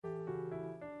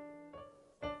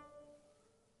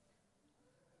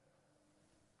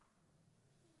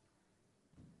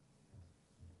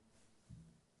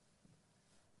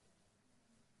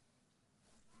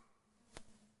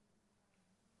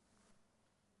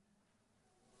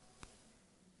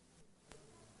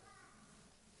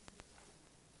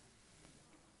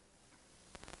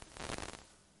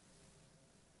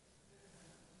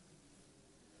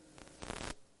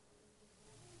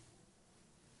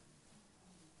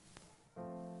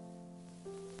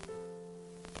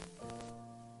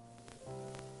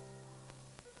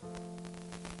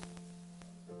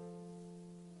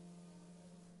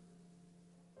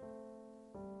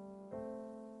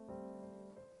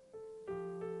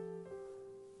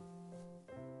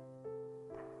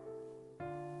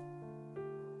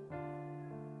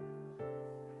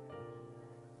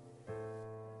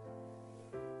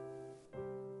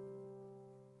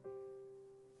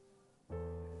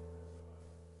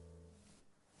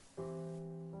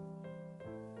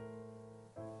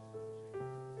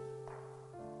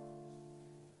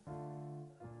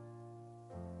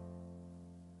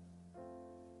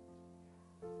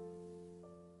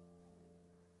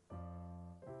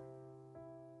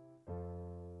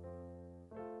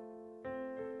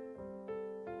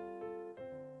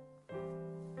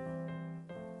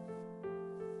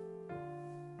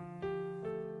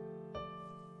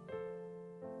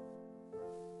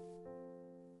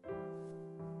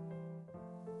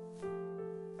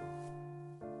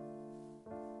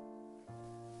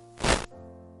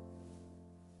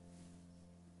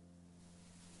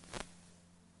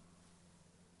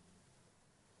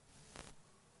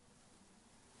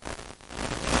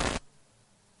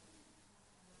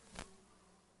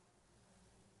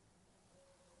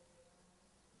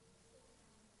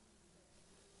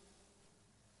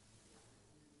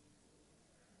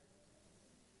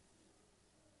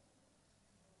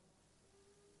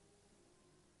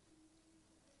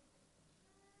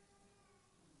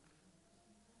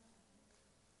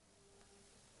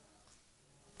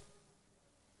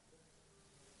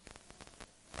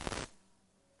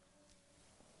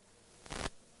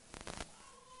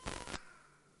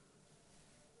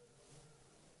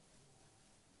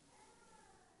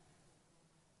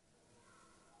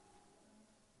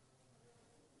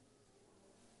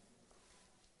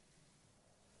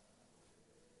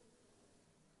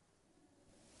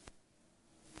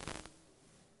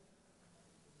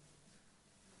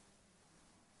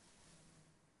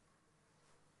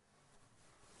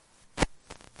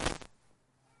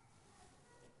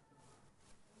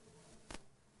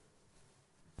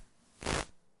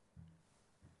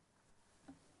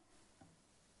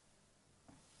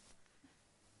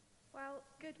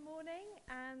Good morning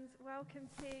and welcome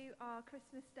to our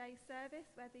Christmas Day service.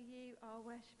 Whether you are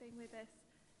worshipping with us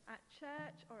at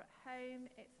church or at home,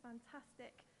 it's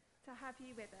fantastic to have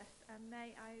you with us, and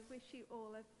may I wish you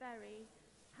all a very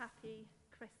happy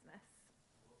Christmas.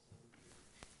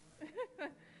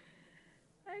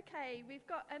 Okay, we've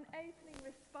got an opening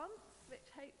response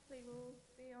which hopefully will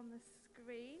be on the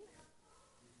screen.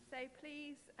 So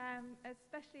please,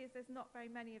 especially as there's not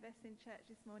very many of us in church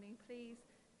this morning, please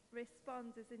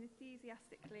respond as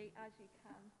enthusiastically as you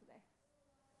can to this.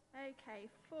 Okay,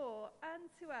 4.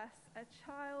 Unto us a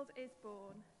child is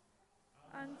born.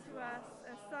 Unto us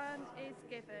a son is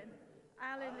given.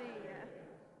 Alleluia.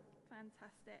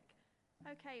 Fantastic.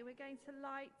 Okay, we're going to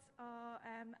light our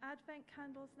Advent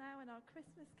candles now and our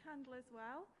Christmas candle as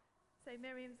well. So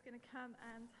Miriam's going to come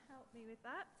and help me with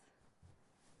that.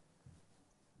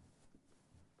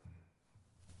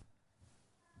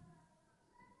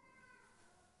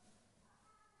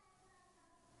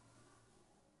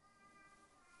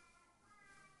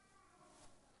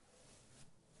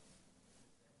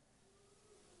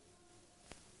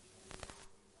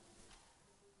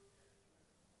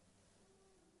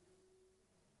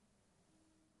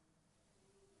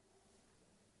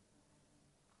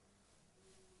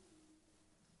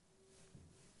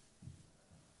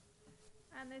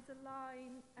 And there's a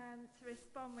line to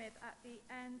respond with at the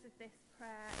end of this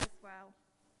prayer as well.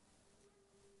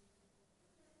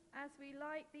 As we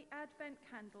light the Advent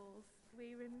candles,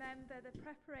 we remember the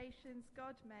preparations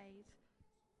God made.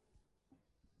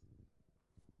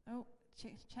 Oh,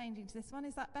 changing to this one.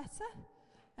 Is that better?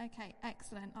 Okay,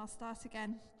 excellent. I'll start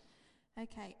again.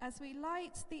 Okay, as we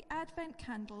light the Advent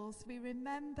candles, we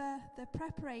remember the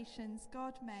preparations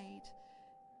God made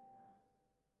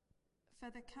for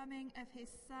the coming of his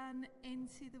Son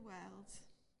into the world.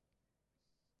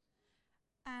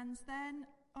 And then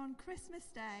on Christmas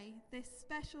Day, this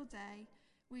special day,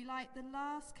 we light the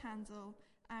last candle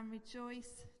and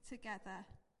rejoice together.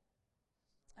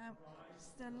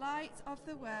 The light of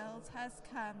the world has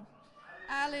come.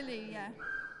 Alleluia.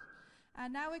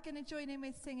 And now we're going to join in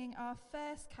with singing our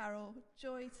first carol,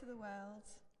 Joy to the World.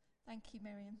 Thank you,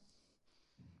 Miriam.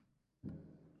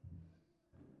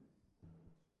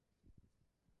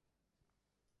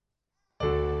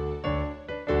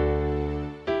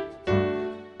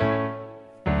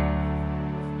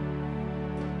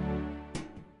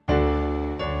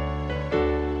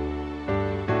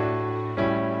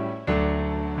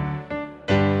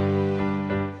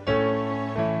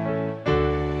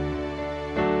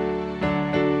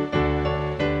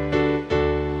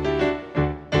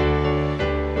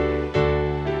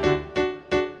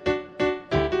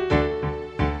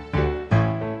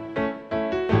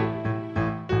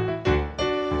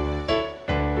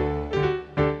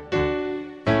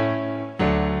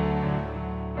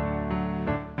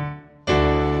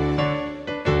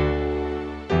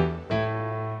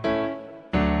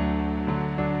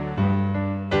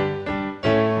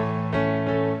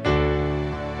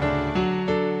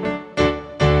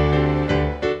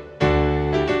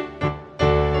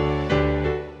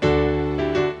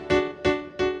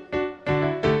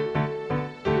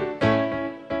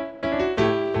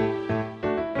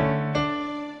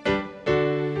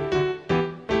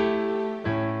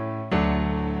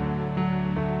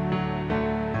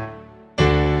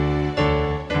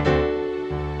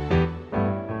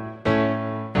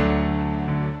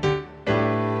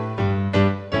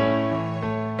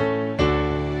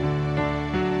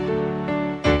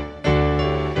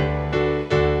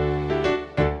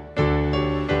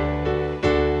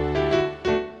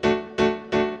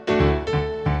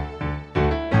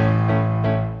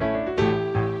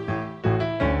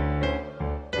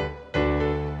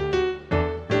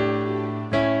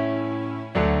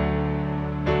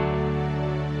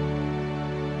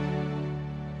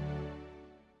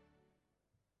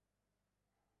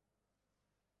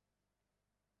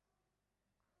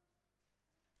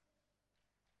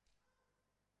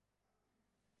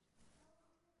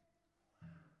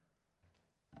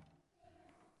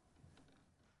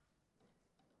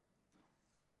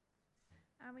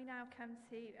 And we now come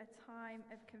to a time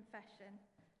of confession.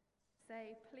 So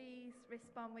please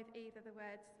respond with either the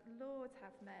words, Lord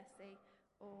have mercy,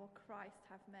 or Christ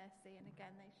have mercy. And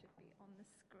again, they should be on the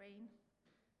screen.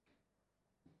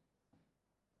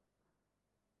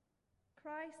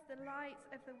 Christ, the light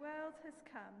of the world, has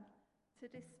come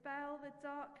to dispel the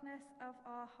darkness of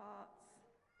our hearts.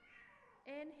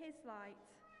 In his light,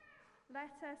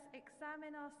 let us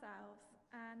examine ourselves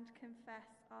and confess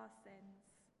our sins.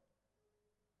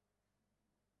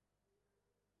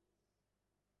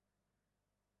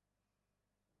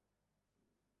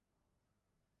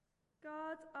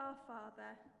 God our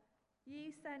Father,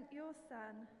 you sent your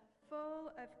Son, full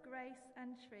of grace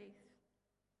and truth.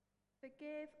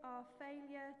 Forgive our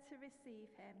failure to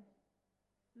receive him.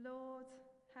 Lord,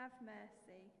 have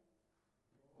mercy.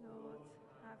 Lord,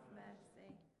 have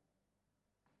mercy.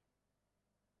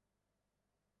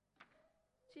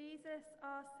 Jesus,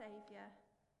 our Saviour,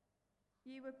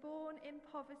 you were born in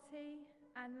poverty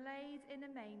and laid in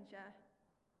a manger.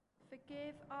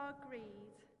 Forgive our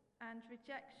greed and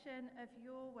rejection of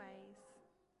your ways.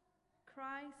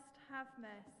 Christ, have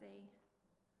mercy.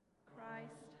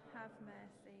 Christ, have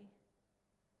mercy.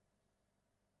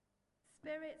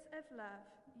 Spirit of love,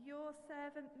 your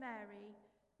servant Mary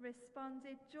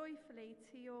responded joyfully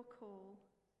to your call.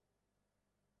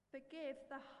 Forgive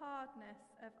the hardness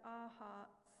of our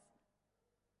hearts.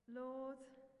 Lord,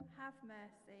 have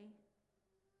mercy.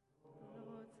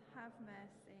 Lord, have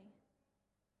mercy.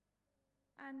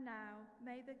 And now,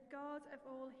 may the God of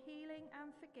all healing and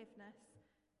forgiveness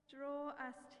draw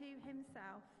us to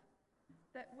himself,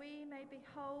 that we may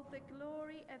behold the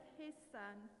glory of his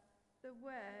Son, the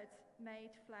Word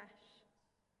made flesh,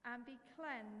 and be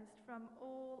cleansed from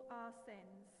all our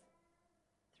sins.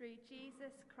 Through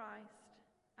Jesus Christ,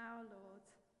 our Lord.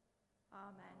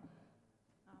 Amen.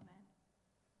 Amen.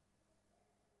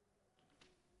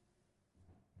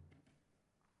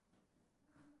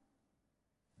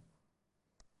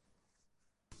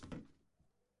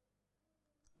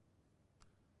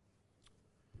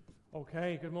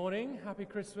 Okay, good morning. Happy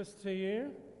Christmas to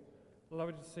you.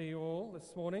 Lovely to see you all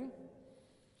this morning.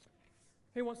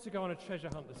 Who wants to go on a treasure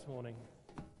hunt this morning?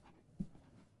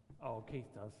 Oh,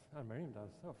 Keith does, and Miriam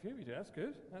does. Oh, a few of you do. That's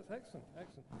good. That's excellent.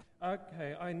 Excellent.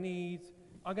 Okay,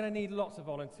 I'm going to need lots of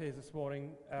volunteers this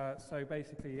morning. So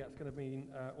basically, that's going to mean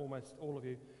almost all of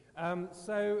you.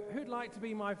 So, who'd like to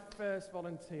be my first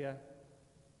volunteer?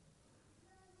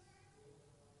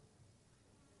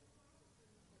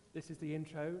 This is the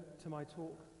intro to my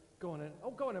talk. Go on in.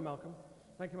 Oh, go on in, Malcolm.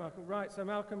 Thank you, Malcolm. Right, so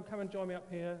Malcolm, come and join me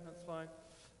up here. That's fine.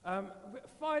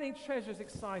 Finding treasure is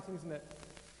exciting, isn't it?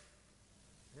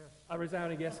 Yes. A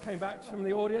resounding yes came back from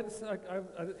the audience.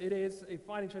 It is.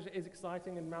 Finding treasure is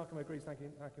exciting, and Malcolm agrees. Thank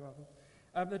you, Malcolm.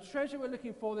 The treasure we're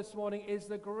looking for this morning is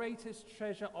the greatest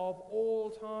treasure of all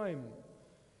time.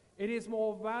 It is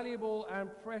more valuable and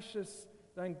precious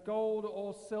than gold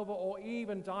or silver or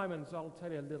even diamonds. I'll tell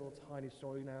you a little tiny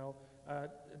story now.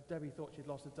 Debbie thought she'd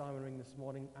lost a diamond ring this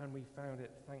morning, and we found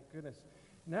it, thank goodness.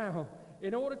 Now,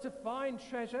 in order to find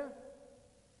treasure,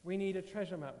 we need a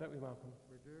treasure map, don't we, Malcolm?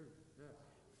 We do, yes.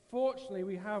 Fortunately,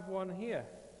 we have one here.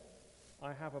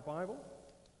 I have a Bible,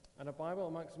 and a Bible,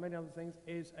 amongst many other things,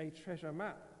 is a treasure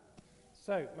map.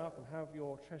 So, Malcolm, have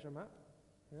your treasure map.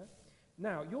 Yeah?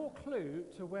 Now, your clue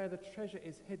to where the treasure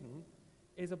is hidden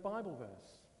is a Bible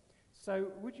verse.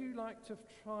 So would you like to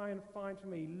try and find for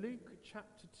me Luke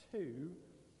chapter 2,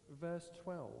 verse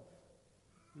 12?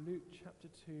 Luke chapter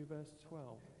 2, verse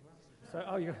 12. So,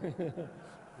 oh, you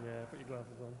yeah, put your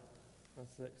glasses on.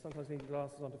 That's it. Sometimes you need your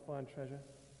glasses on to find treasure.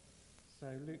 So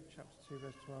Luke chapter 2,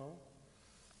 verse 12.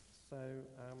 So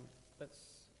let's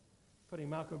putting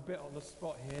Malcolm a bit on the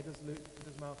spot here. Does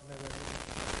Malcolm know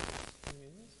where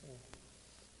it is?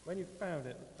 When you've found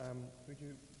it, would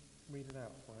you read it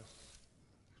out for us,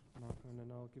 Malcolm, and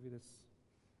then I'll give you this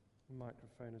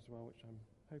microphone as well, which I'm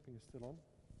hoping is still on.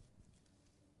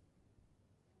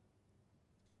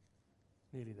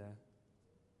 Nearly there.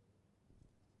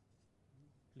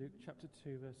 Luke chapter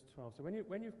 2, verse 12. So when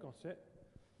you've got it,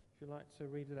 if you'd like to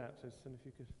read it out to us, and if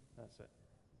you could, that's it.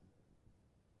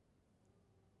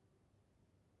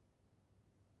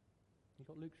 You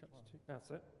got Luke chapter 2?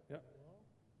 That's it, yep.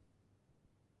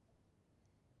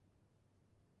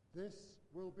 This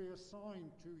will be a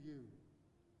sign to you.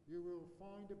 You will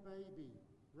find a baby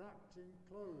wrapped in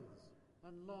clothes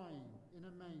and lying in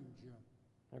a manger.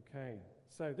 Okay,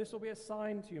 so this will be a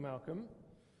sign to you, Malcolm.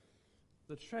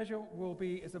 The treasure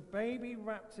is a baby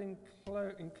wrapped in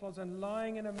clothes and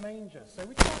lying in a manger. So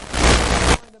we can't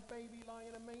find a baby lying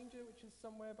in a manger, which is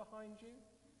somewhere behind you.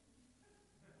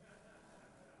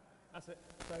 That's it.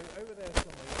 So over there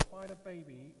somewhere, you'll find a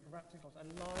baby wrapped in cloth and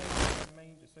lying in a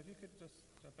manger. So if you could just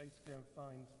basically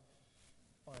find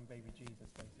baby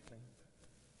Jesus, basically,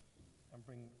 and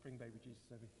bring baby Jesus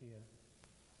over here.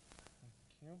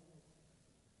 Thank you.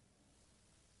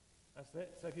 That's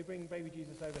it. So if you bring baby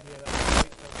Jesus over here, that's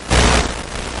great.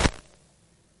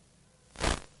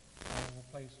 And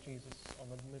we'll place Jesus on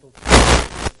the middle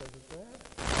over there.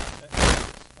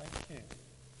 Thank you.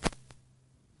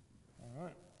 All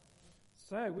right.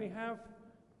 So we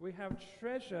have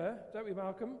treasure, don't we,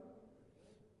 Malcolm?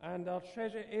 And our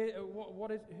treasure is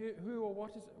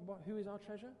who is our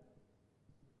treasure?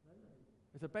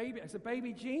 It's a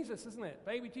baby Jesus, isn't it?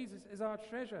 Baby Jesus is our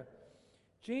treasure.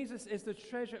 Jesus is the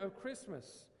treasure of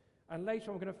Christmas. And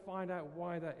later on we're going to find out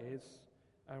why that is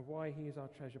and why he is our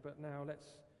treasure. But now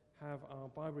let's have our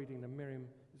Bible reading that Miriam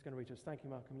is going to read to us. Thank you,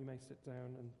 Malcolm. You may sit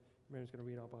down, and Miriam's going to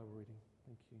read our Bible reading.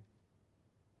 Thank you.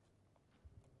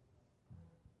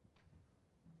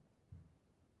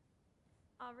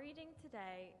 Our reading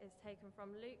today is taken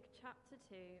from Luke chapter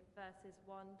 2, verses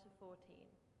 1 to 14.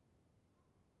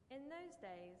 In those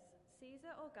days,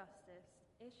 Caesar Augustus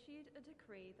issued a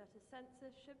decree that a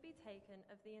census should be taken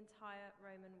of the entire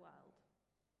Roman world.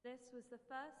 This was the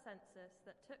first census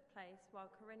that took place while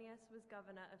Quirinius was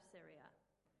governor of Syria,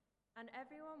 and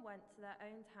everyone went to their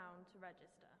own town to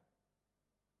register.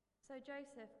 So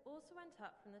Joseph also went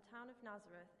up from the town of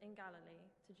Nazareth in Galilee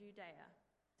to Judea,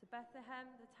 to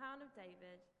Bethlehem, the town of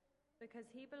David, because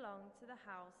he belonged to the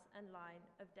house and line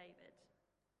of David.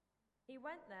 He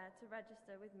went there to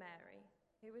register with Mary,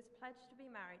 who was pledged to be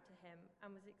married to him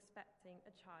and was expecting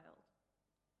a child.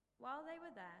 While they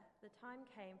were there, the time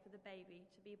came for the baby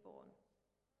to be born,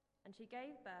 and she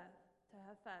gave birth to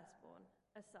her firstborn,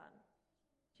 a son.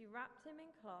 She wrapped him in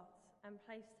cloths and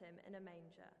placed him in a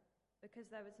manger, because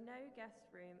there was no guest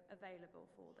room available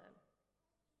for them.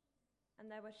 And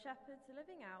there were shepherds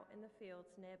living out in the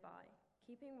fields nearby,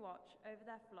 keeping watch over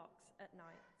their flocks at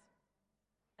night.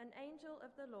 An angel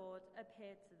of the Lord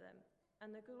appeared to them, and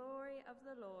the glory of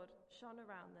the Lord shone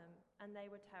around them, and they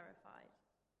were terrified.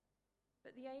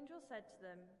 But the angel said to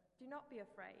them, "Do not be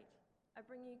afraid. I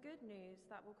bring you good news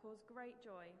that will cause great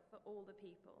joy for all the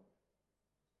people.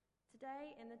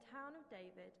 Today in the town of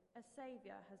David, a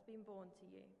Saviour has been born to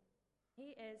you.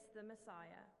 He is the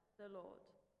Messiah, the Lord.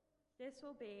 This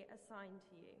will be a sign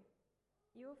to you.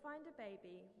 You will find a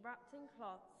baby wrapped in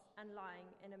cloths and lying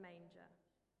in a manger."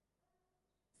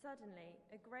 Suddenly,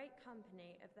 a great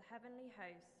company of the heavenly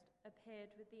host appeared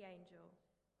with the angel,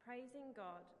 praising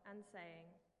God and saying,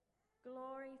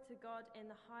 "Glory to God in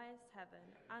the highest heaven,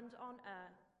 and on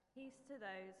earth, peace to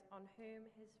those on whom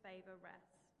his favour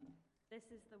rests."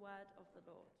 This is the word of the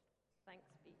Lord.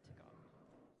 Thanks be to God.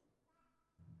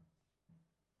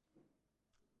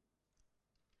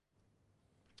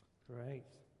 Great.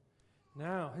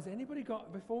 Now, has anybody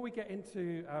got, before we get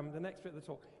into the next bit of the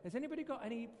talk, has anybody got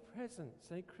any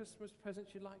presents, any Christmas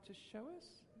presents you'd like to show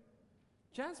us?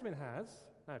 Jasmine has.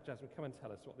 Now, Jasmine, come and tell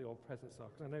us what the old presents are,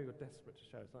 because I know you're desperate to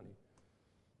show us, aren't you?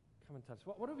 Come and tell us.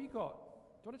 What have you got?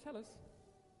 Do you want to tell us?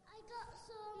 I got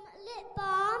some lip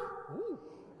balm. Ooh.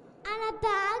 And a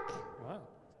bag. Wow.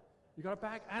 You got a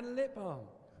bag and a lip balm.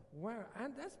 Wow,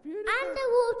 and that's beautiful. And a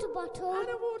water bottle. And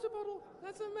a water bottle.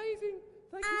 That's amazing.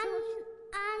 Thank you so much.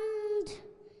 And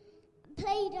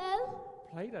Play-Doh.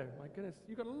 Play-Doh, my goodness.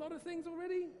 You've got a lot of things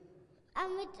already.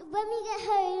 And when we get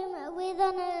home, we're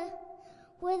gonna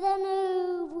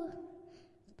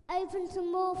open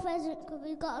some more presents, because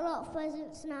we've got a lot of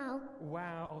presents now.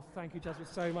 Wow. Oh, thank you, Jasmine,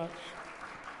 so much.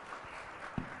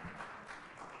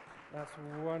 That's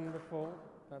wonderful.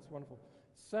 That's wonderful.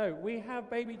 So, we have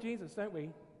baby Jesus, don't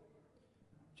we?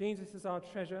 Jesus is our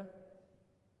treasure.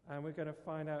 And we're going to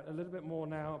find out a little bit more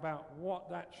now about what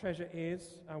that treasure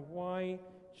is and why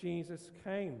Jesus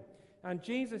came. And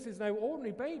Jesus is no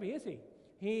ordinary baby, is he?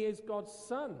 He is God's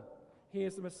Son. He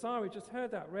is the Messiah. We just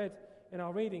heard that read in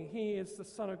our reading. He is the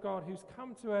Son of God who's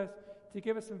come to earth to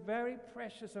give us some very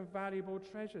precious and valuable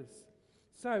treasures.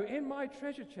 So in my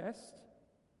treasure chest,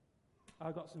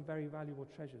 I've got some very valuable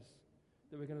treasures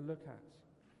that we're going to look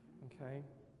at. Okay?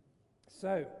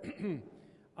 So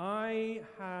I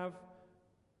have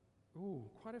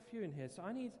quite a few in here. So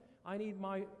I need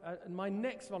my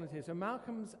next volunteer. So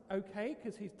Malcolm's okay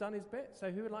because he's done his bit.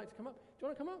 So who would like to come up? Do you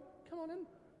want to come up? Come on in.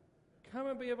 Come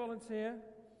and be a volunteer.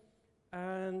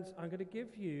 And I'm going to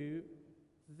give you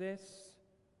this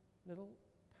little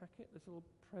packet, this little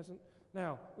present.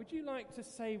 Now, would you like to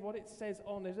say what it says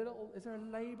on? Is there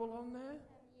a label on there?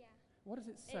 Yeah. What does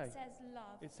it say? It says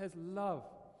love. It says love.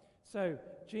 So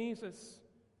Jesus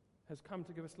has come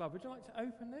to give us love. Would you like to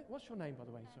open it? What's your name, by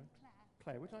the way? Sorry. Claire.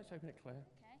 Claire. Would you like to open it, Claire?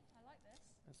 Okay, I like this.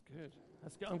 That's good.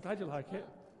 That's good. I'm glad you like it.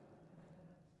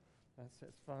 That's it.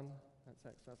 It's fun. That's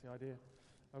excellent. That's the idea.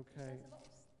 Okay.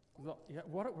 Yeah.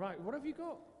 What have you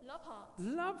got? Love hearts.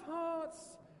 Love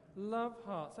hearts. Love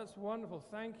hearts. That's wonderful.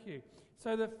 Thank you.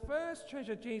 So the first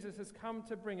treasure Jesus has come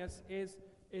to bring us is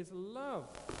love.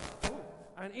 Ooh.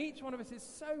 And each one of us is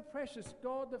so precious.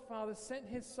 God the Father sent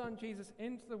his Son Jesus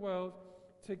into the world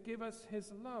to give us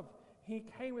his love. He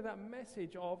came with that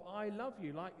message of, I love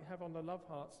you, like you have on the love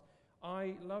hearts.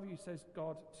 I love you, says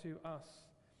God to us.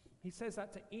 He says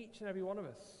that to each and every one of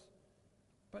us.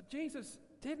 But Jesus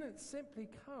didn't simply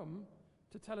come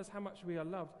to tell us how much we are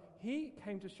loved. He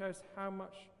came to show us how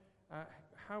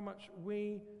much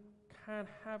we can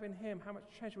have in him, how much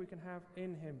treasure we can have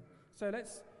in him. So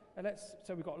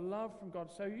so we've got love from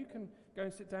God. So you can go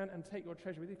and sit down and take your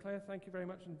treasure with you. Claire, thank you very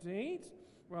much indeed.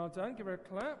 Well done. Give her a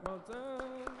clap. Well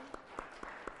done.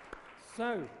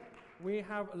 So we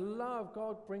have love.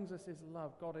 God brings us his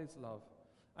love. God is love.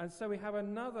 And so we have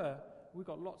we've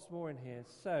got lots more in here.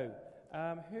 So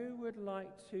who would like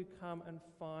to come and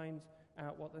find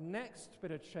out what the next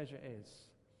bit of treasure is?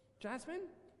 Jasmine?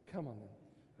 Come on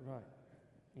then. Right.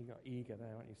 You got eager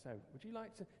there, aren't you? So would you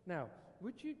like to... Now,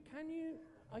 could you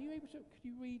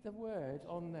read the word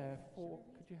on there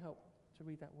could you help to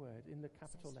read that word in the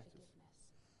capital letters?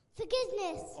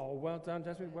 Forgiveness. Oh, well done,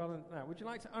 Jasmine. Well done. Now, would you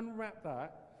like to unwrap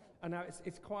that? And now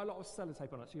it's quite a lot of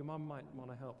sellotape on it, so your mum might want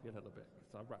to help you a little bit,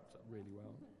 because I've wrapped it up really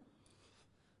well.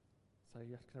 So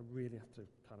you really have to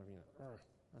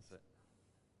that's it.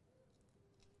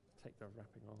 Take the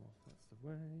wrapping off. That's the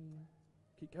way.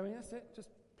 Keep going. That's it. Just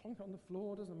plonk it on the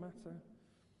floor. Doesn't matter.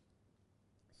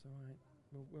 It's all right.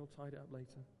 We'll tidy it up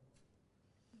later.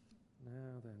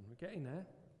 Now then, we're getting there.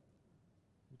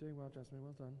 You're doing well, Jasmine.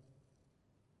 Well done.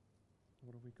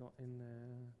 What have we got in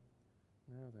there?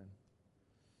 Now then.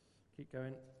 Keep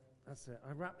going. That's it.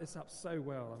 I wrapped this up so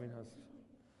well.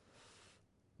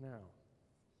 Now.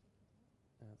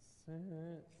 That's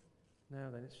it. Now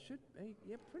then, it should be,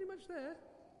 pretty much there.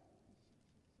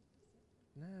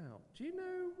 Now, do you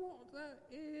know what that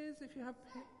is if you have...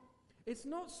 It's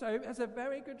not soap. It's a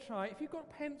very good try. If you've got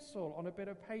pencil on a bit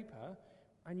of paper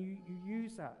and you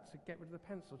use that to get rid of the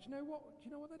pencil, do you know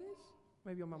what that is?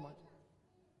 Maybe your mum might.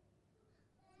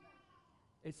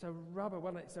 It's a rubber.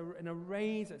 Well, it's an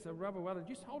eraser. It's a rubber. Well,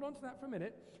 just hold on to that for a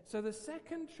minute. So the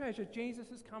second treasure Jesus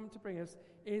has come to bring us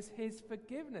is his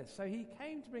forgiveness. So he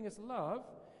came to bring us love.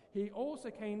 He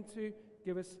also came to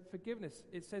give us forgiveness.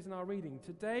 It says in our reading,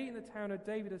 today in the town of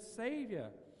David, a Saviour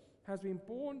has been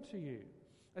born to you.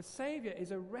 A Saviour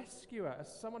is a rescuer,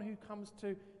 someone who comes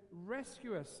to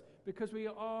rescue us because we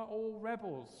are all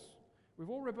rebels. We've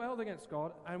all rebelled against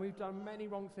God and we've done many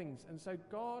wrong things. And so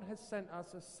God has sent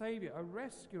us a Saviour, a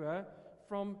rescuer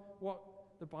from what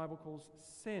the Bible calls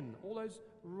sin. All those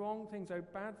wrong things, those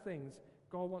bad things,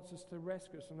 God wants us to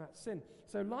rescue us from that sin.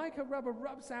 So like a rubber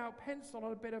rubs out pencil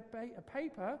on a bit of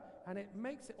paper and it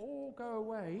makes it all go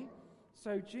away,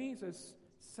 so Jesus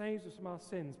saves us from our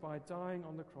sins by dying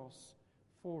on the cross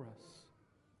for us.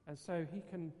 And so he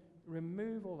can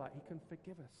remove all that. He can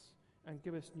forgive us and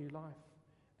give us new life.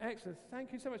 Excellent.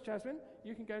 Thank you so much, Jasmine.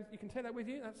 You can go. You can take that with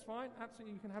you. That's fine.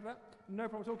 Absolutely, you can have that. No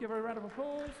problem at all. Give her a round of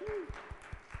applause. Woo.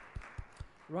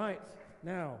 Right.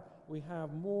 Now, we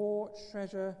have more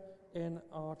treasure in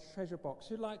our treasure box.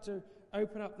 Who'd like to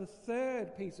open up the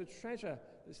third piece of treasure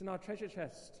that's in our treasure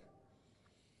chest?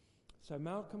 So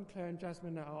Malcolm, Claire and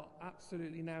Jasmine are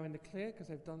absolutely now in the clear because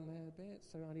they've done their bit.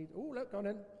 So I need... Oh, look, go on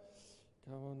then.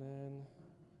 Go on then.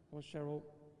 Come on, Cheryl.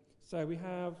 So we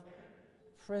have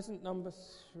present number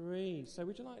 3. So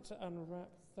would you like to unwrap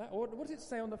that? Or what does it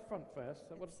say on the front first?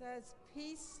 It says,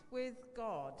 peace with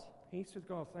God. Peace with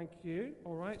God, thank you.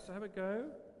 All right, so have a go.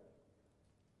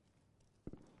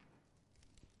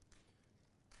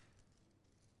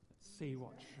 Let's see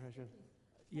what treasure...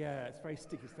 Yeah, it's very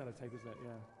sticky sellotape, isn't it?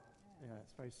 Yeah,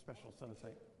 it's very special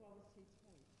sellotape.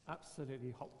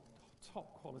 Absolutely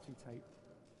top quality tape.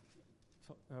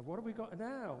 What have we got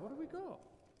now? What have we got?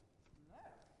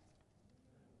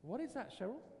 What is that,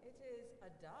 Cheryl? It is a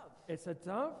dove. It's a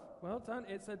dove. Well done.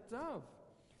 It's a dove.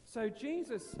 So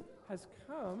Jesus has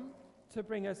come to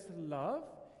bring us love.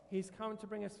 He's come to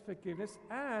bring us forgiveness.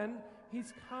 And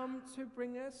he's come to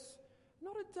bring us,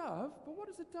 not a dove, but what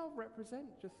does a dove represent,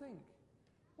 do you think?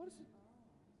 What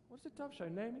does a dove show,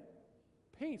 Naomi?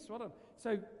 Peace. Well done.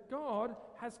 So God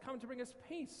has come to bring us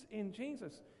peace in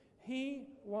Jesus. He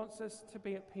wants us to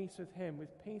be at peace with him, with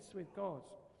peace with God.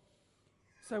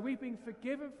 So we've been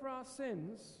forgiven for our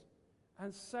sins,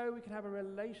 and so we can have a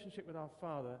relationship with our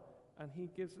Father, and he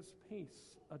gives us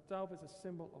peace. A dove is a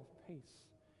symbol of peace.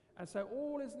 And so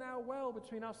all is now well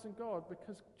between us and God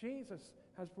because Jesus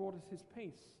has brought us his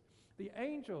peace. The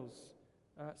angels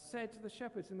said to the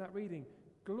shepherds in that reading,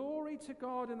 "Glory to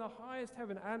God in the highest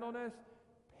heaven, and on earth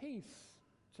peace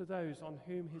to those on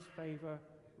whom his favor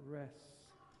rests."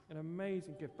 An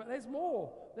amazing gift. But there's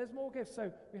more. There's more gifts. So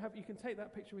you can take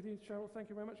that picture with you, Cheryl. Thank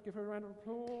you very much. Give her a round of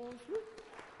applause. Woo.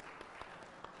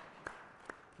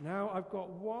 Now I've got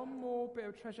one more bit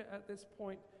of treasure at this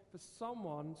point for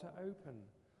someone to open.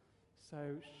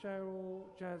 So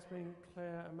Cheryl, Jasmine,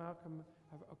 Claire and Malcolm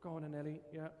have gone, and Ellie.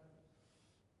 Yeah.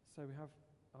 So we have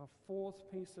our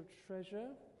fourth piece of treasure.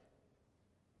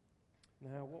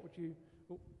 Now what would you...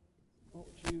 Oh,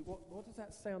 What does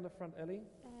that say on the front, Ellie?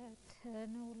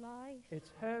 Eternal life.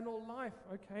 Eternal life.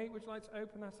 Okay, would you like to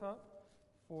open that up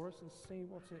for us and see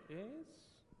what it is?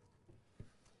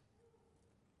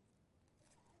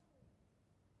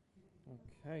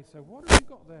 Okay, so what have you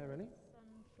got there, Ellie?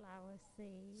 Sunflower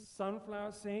seeds.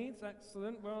 Sunflower seeds,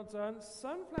 excellent, well done.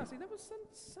 Sunflower seeds, that was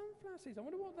sunflower seeds. I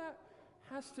wonder what that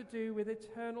has to do with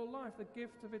eternal life, the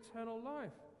gift of eternal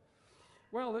life.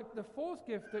 Well, the fourth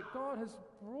gift that God has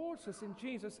brought us in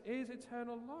Jesus is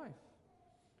eternal life.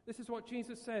 This is what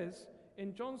Jesus says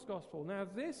in John's Gospel. Now,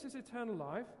 this is eternal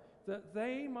life, that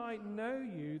they might know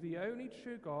you, the only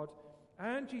true God,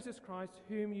 and Jesus Christ,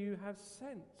 whom you have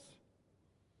sent.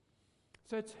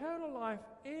 So eternal life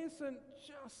isn't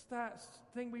just that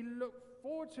thing we look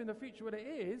forward to in the future, what it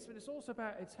is, but it's also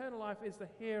about eternal life is the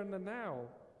here and the now.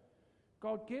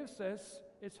 God gives us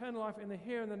eternal life in the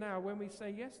here and the now when we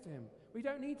say yes to him. We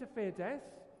don't need to fear death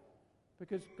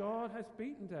because God has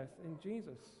beaten death in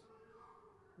Jesus.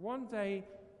 One day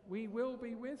we will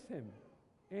be with him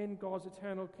in God's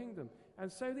eternal kingdom. And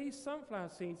so these sunflower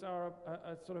seeds are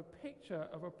a sort of picture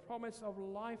of a promise of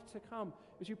life to come.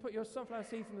 As you put your sunflower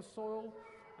seeds in the soil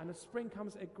and the spring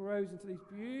comes, it grows into these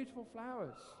beautiful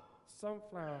flowers,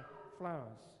 sunflower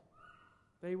flowers.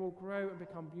 They will grow and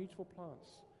become beautiful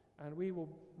plants. And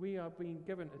we are being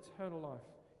given eternal life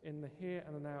in the here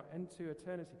and the now into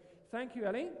eternity. Thank you,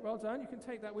 Ellie. Well done. You can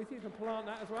take that with you. You can plant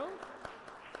that as well.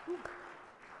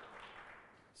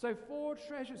 So 4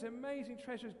 treasures, amazing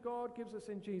treasures God gives us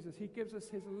in Jesus. He gives us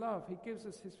his love. He gives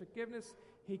us his forgiveness.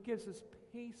 He gives us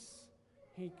peace.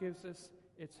 He gives us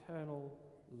eternal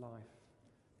life.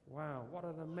 Wow, what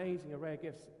an amazing array of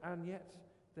gifts. And yet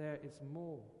there is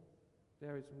more.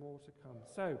 There is more to come.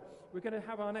 So we're going to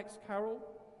have our next carol,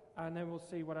 and then we'll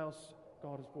see what else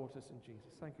God has brought us in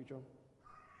Jesus. Thank you, John.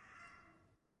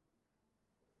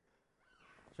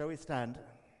 Shall we stand?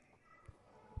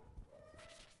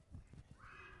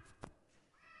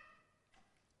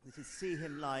 This is See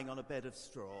Him Lying on a Bed of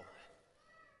Straw.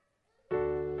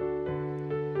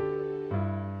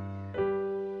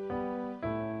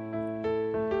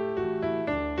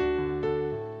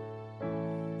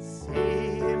 See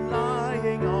him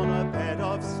lying on a bed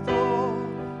of straw,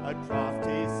 a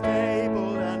draughty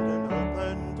stable and an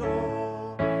open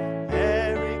door.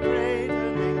 Mary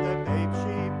cradling the babe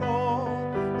she bore,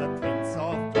 the Prince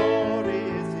of Glory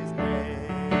is his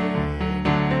name.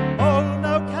 Oh,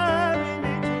 now carry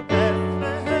me to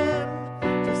Bethlehem,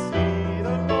 to see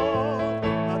the Lord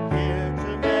appear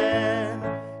to men.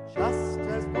 Just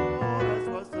as poor as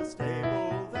was the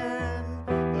stable then,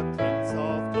 the Prince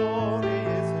of Glory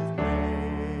is his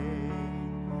name.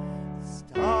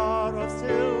 Star of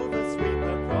silver sweep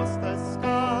across the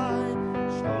sky,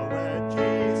 show where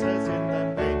Jesus in the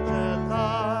manger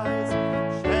lies.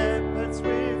 Shepherds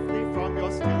swiftly from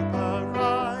your stupor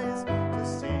rise, to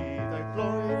see the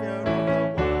glory of the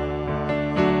one.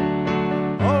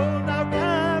 Oh, now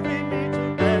carry me to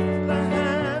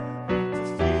Bethlehem, to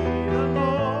see the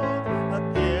Lord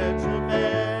appear to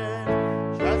men.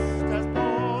 Just as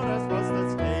poor as was the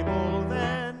stable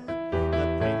then, the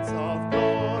Prince of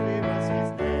Glory was his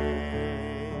name.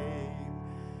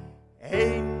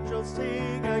 Angels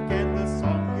sing again the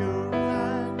song you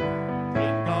rang,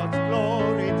 bring God's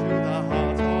glory to the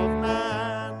heart of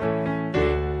man.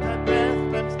 Bring that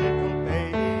Bethlehem's little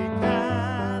baby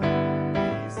can be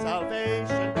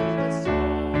salvation to the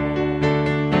soul.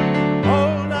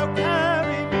 Oh, now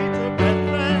carry me to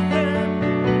Bethlehem,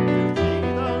 to see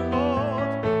the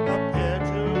Lord appear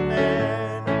to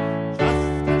men.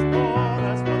 Just as poor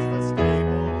as was the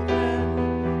stable then,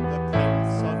 the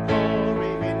Prince of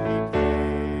Glory in he came.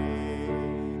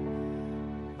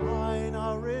 Mine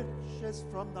are riches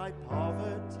from thy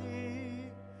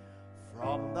poverty,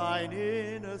 from thine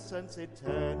innocence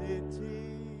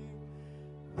eternity.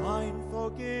 Mine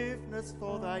forgiveness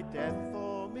for thy death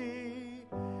for me,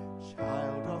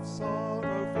 child of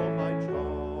sorrow for my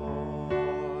joy.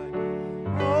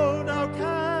 Oh, now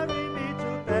carry me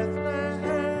to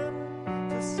Bethlehem,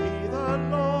 to see the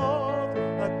Lord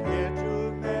appear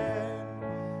to men.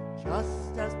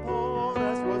 Just as poor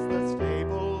as was the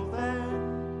stable then,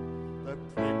 the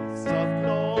Prince of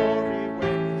Glory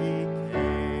when he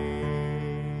came.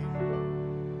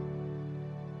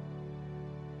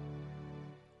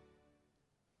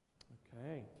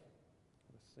 Okay,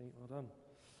 have a seat, well done.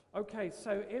 Okay,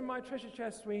 so in my treasure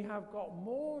chest we have got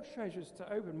more treasures to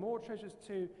open, more treasures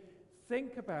to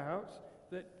think about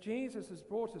that Jesus has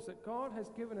brought us, that God has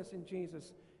given us in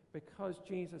Jesus because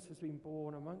Jesus has been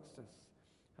born amongst us,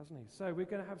 hasn't he? So we're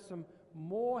going to have some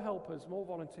more helpers, more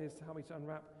volunteers to help me to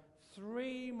unwrap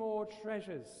 3 more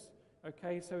treasures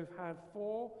Okay, so we've had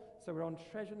 4, so we're on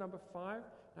treasure number 5.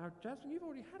 Now, Jasmine, you've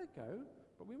already had a go,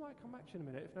 but we might come back to you in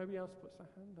a minute if nobody else puts their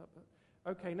hand up.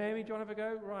 Okay, Naomi, do you want to have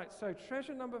a go? Right, so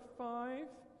treasure number 5.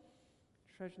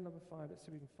 Treasure number 5. Let's see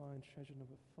if we can find treasure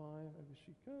number 5. Over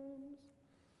she comes.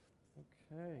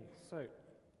 Okay, so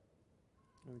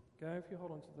there we go. If you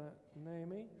hold on to that,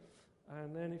 Naomi.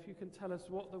 And then if you can tell us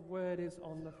what the word is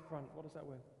on the front. What is that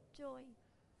word? Joy.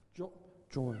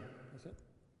 Joy. That's it?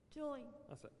 Joy.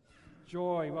 That's it.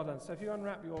 Joy. Well done. So if you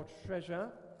unwrap your treasure,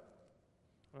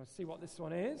 I'll see what this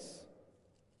one is.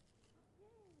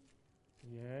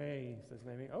 Yay, says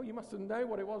Naomi. Oh, you must have known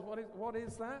what it was. What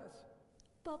is that?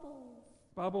 Bubbles.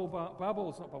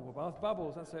 Bubbles, not bubble bath.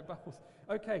 Bubbles, that's it, bubbles.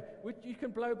 Okay, you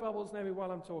can blow bubbles, Naomi, while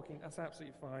I'm talking. That's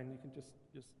absolutely fine. You can just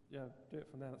do it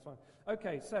from there. That's fine.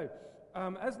 Okay, so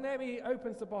as Naomi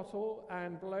opens the bottle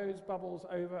and blows bubbles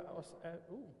over,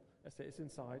 that's it. It's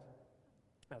inside.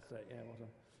 That's it. Yeah, well done.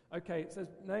 Okay, it says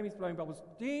Naomi's blowing bubbles.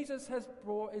 Jesus has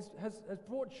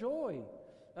brought joy.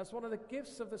 That's one of the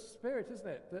gifts of the Spirit, isn't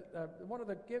it? One of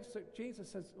the gifts that Jesus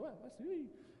says. Well, that's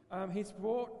He's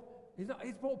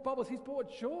brought bubbles. He's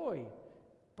brought joy.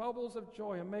 Bubbles of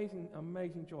joy. Amazing,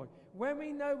 amazing joy. When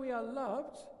we know we are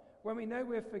loved, when we know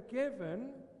we're forgiven,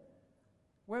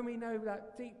 when we know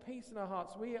that deep peace in our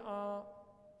hearts, we are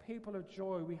people of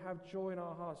joy. We have joy in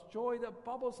our hearts. Joy that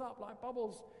bubbles up like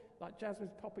bubbles, like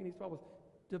Jasmine's popping these bubbles.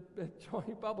 The joy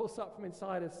bubbles up from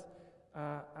inside us,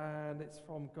 and it's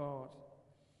from God.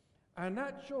 And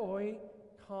that joy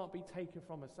can't be taken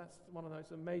from us. That's one of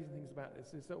those amazing things about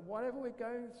this, is that whatever we're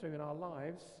going through in our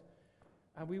lives,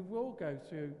 and we will go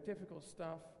through difficult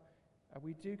stuff, and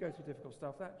we do go through difficult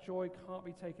stuff, that joy can't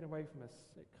be taken away from us.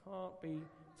 It can't be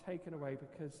taken away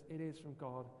because it is from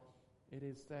God. It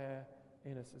is there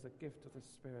in us as a gift of the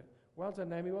Spirit. Well done,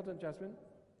 Naomi. Well done, Jasmine.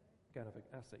 Go and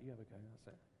that's it. You have a go. That's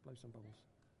it. Blow some bubbles.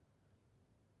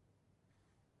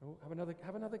 Oh, have another go.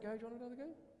 Do you want another go?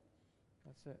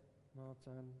 That's it. Well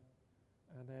done.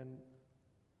 And then,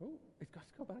 it's got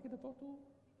to go back in the bottle.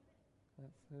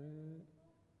 That's it.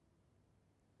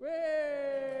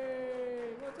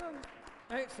 Way! Well done.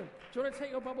 Excellent. Do you want to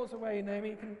take your bubbles away, Naomi?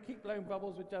 You can keep blowing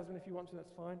bubbles with Jasmine if you want to,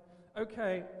 that's fine.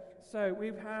 Okay, so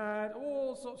we've had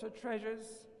all sorts of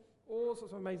treasures, all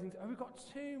sorts of amazing things. And we've got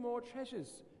 2 more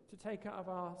treasures to take out of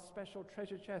our special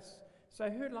treasure chest. So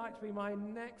who'd like to be my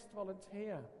next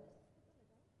volunteer?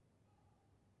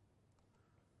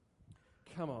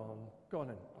 Come on, go on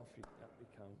in. Off you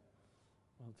come.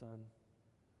 Well done.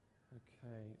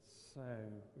 Okay, so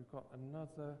we've got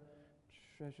another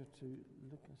treasure to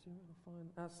look and see what we can find.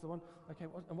 That's the one. Okay,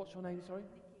 and what's your name, sorry?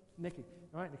 Nikki.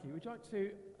 All right, Nikki, would you like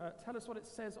to tell us what it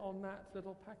says on that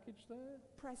little package there?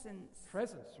 Presents.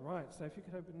 Presents, right. So if you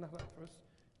could open that up for us,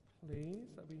 please.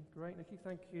 That'd be great, Nikki.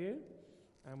 Thank you.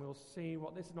 And we'll see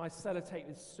what this is. My sellotape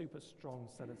is super strong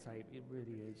sellotape. It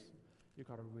really is. You've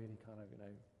got to really kind of,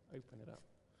 open it up.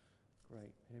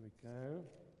 Great. Here we go.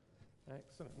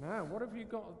 Excellent. Now, what have you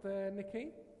got there, Nikki?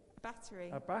 Battery.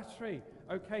 A battery.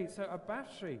 Okay, so a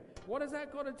battery. What has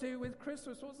that got to do with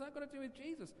Christmas? What's that got to do with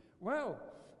Jesus? Well,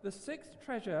 the 6th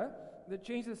treasure that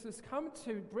Jesus has come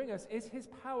to bring us is his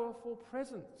powerful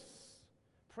presence.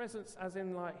 Presence as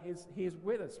in like he is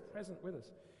with us, present with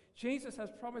us. Jesus has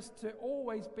promised to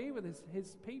always be with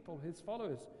his people, his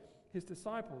followers, his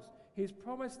disciples. He's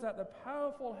promised that the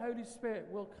powerful Holy Spirit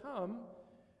will come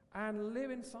and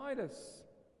live inside us.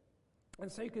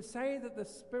 And so you could say that the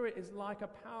Spirit is like a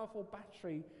powerful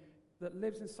battery that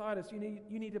lives inside us. You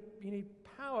need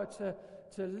power to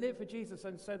live for Jesus,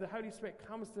 and so the Holy Spirit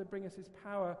comes to bring us his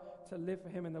power to live for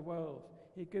him in the world.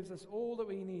 He gives us all that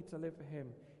we need to live for him.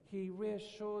 He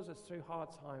reassures us through hard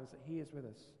times that he is with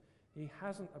us. He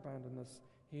hasn't abandoned us.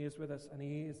 He is with us, and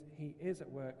he is at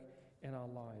work in our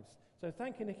lives. So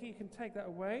thank you, Nikki. You can take that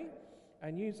away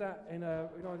and use that in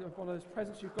one of those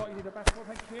presents you've got. You need a basket.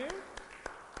 Thank you.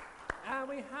 And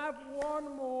we have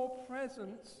one more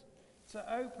present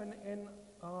to open in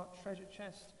our treasure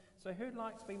chest. So who'd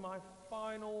like to be my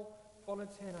final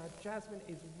volunteer? Now, Jasmine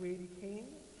is really keen.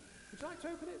 Would you like to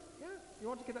open it? Yeah? You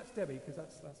want to give that to Debbie, because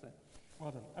that's it.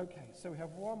 Well done. Okay, so we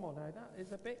have one more now. That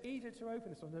is a bit easier to open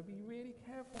this one. So be really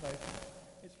careful though.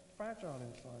 It's fragile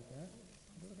inside there.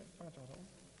 A little bit fragile, that one.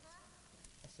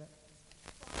 That's it.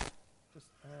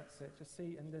 That's it. Just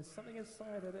see, and there's something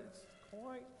inside it that's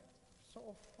quite sort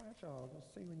of fragile. You'll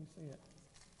see when you see it.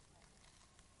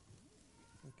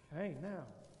 Okay, now,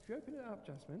 if you open it up,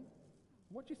 Jasmine,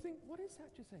 what do you think? What is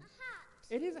that, do you think? A hat.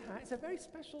 It is a hat. It's a very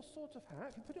special sort of hat.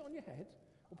 If you put it on your head,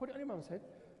 or put it on your mum's head,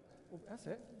 that's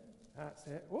it. That's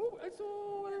it. Oh, it's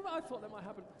all. I thought that might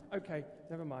happen. Okay,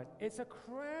 never mind. It's a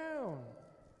crown.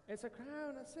 It's a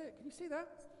crown. That's it. Can you see that?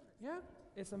 Yeah?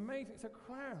 It's amazing. It's a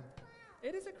crown.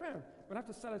 It is a crown. We'll have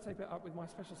to sellotape it up with my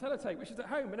special sellotape, which is at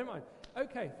home, but never mind.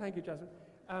 Okay, thank you, Jasmine.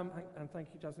 And thank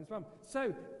you, Jasmine's mum.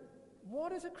 So,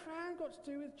 what has a crown got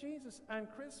to do with Jesus and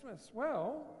Christmas?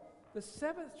 Well, the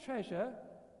seventh treasure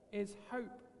is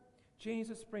hope.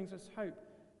 Jesus brings us hope.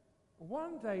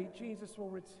 One day, Jesus will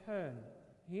return.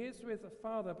 He is with the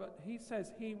Father, but he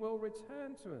says he will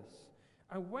return to us.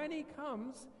 And when he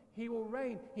comes, he will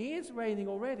reign. He is reigning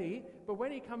already, but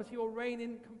when he comes, he will reign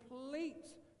in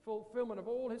complete fulfillment of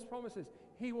all his promises.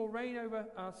 He will reign over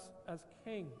us as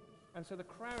king. And so the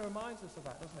crown reminds us of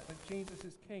that, doesn't it? That Jesus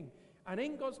is king. And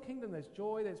in God's kingdom, there's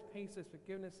joy, there's peace, there's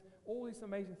forgiveness, all these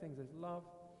amazing things. There's love.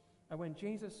 And when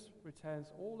Jesus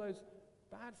returns, all those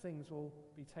bad things will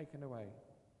be taken away.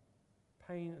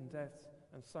 Pain and death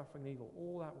and suffering and evil,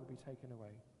 all that will be taken away.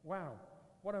 Wow,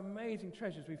 what amazing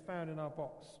treasures we found in our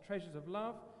box. Treasures of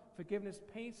love, forgiveness,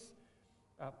 peace,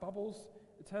 bubbles,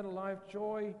 eternal life,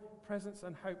 joy, presence,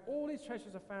 and hope. All these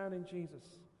treasures are found in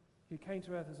Jesus, who came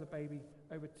to earth as a baby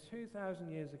over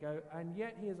 2,000 years ago, and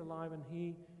yet he is alive and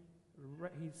he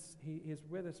is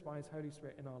with us by his Holy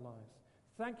Spirit in our lives.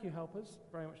 Thank you, helpers,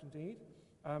 very much indeed.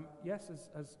 Yes,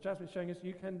 as Jasmine's showing us,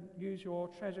 you can use your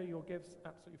treasure, your gifts,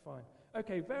 absolutely fine.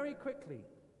 Okay, very quickly,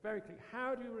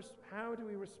 how do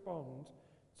we respond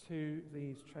to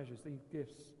these treasures, these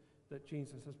gifts that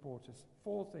Jesus has brought us?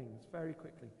 4 things, very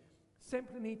quickly.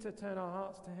 Simply need to turn our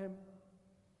hearts to him.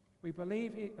 We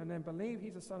believe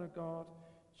he's the Son of God,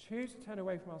 choose to turn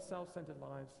away from our self-centered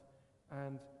lives,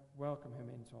 and welcome him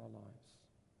into our lives.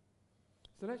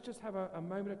 So let's just have a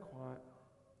moment of quiet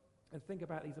and think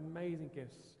about these amazing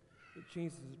gifts that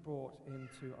Jesus has brought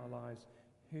into our lives,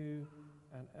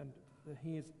 and that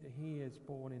he is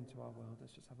born into our world.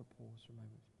 Let's just have a pause for a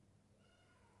moment.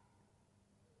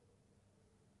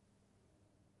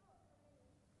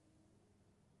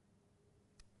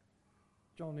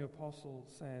 John the Apostle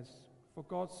says, "For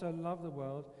God so loved the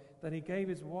world that he gave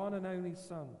his one and only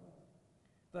Son,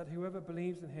 that whoever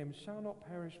believes in him shall not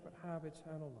perish but have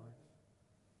eternal life."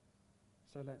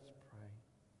 So let's pray.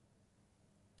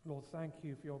 Lord, thank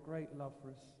you for your great love for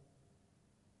us.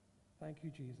 Thank you,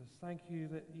 Jesus. Thank you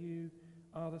that you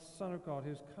are the Son of God who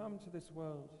has come to this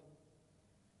world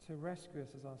to rescue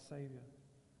us as our Savior.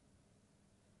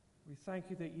 We thank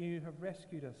you that you have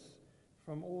rescued us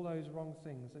from all those wrong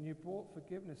things, and you brought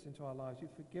forgiveness into our lives.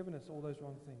 You've forgiven us all those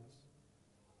wrong things.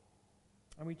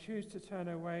 And we choose to turn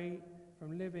away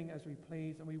from living as we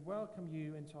please, and we welcome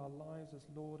you into our lives as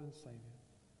Lord and Savior.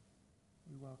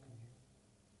 We welcome you.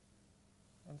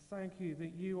 And thank you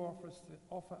that you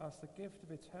offer us the gift of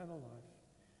eternal life,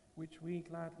 which we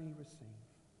gladly receive.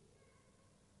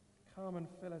 Come and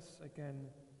fill us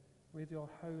again with your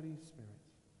Holy Spirit.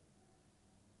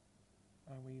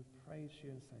 And we praise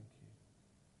you and thank you.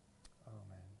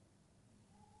 Amen.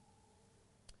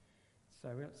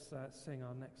 So let's sing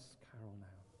our next carol now.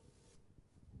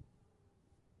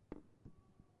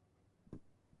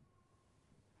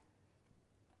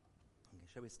 Okay,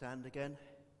 shall we stand again?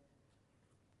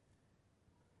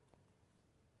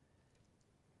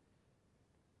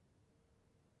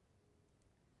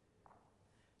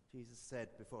 Jesus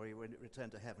said before he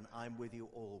returned to heaven, "I'm with you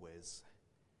always."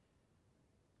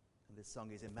 And this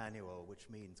song is Emmanuel, which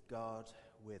means God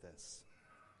with us.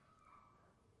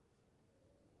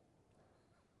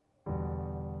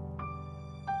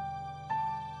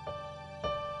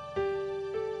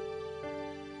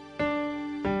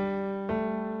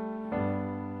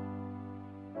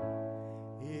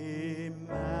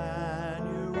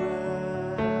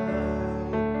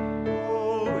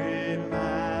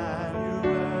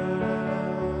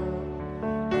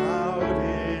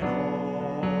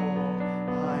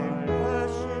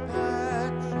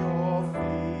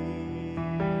 Feet.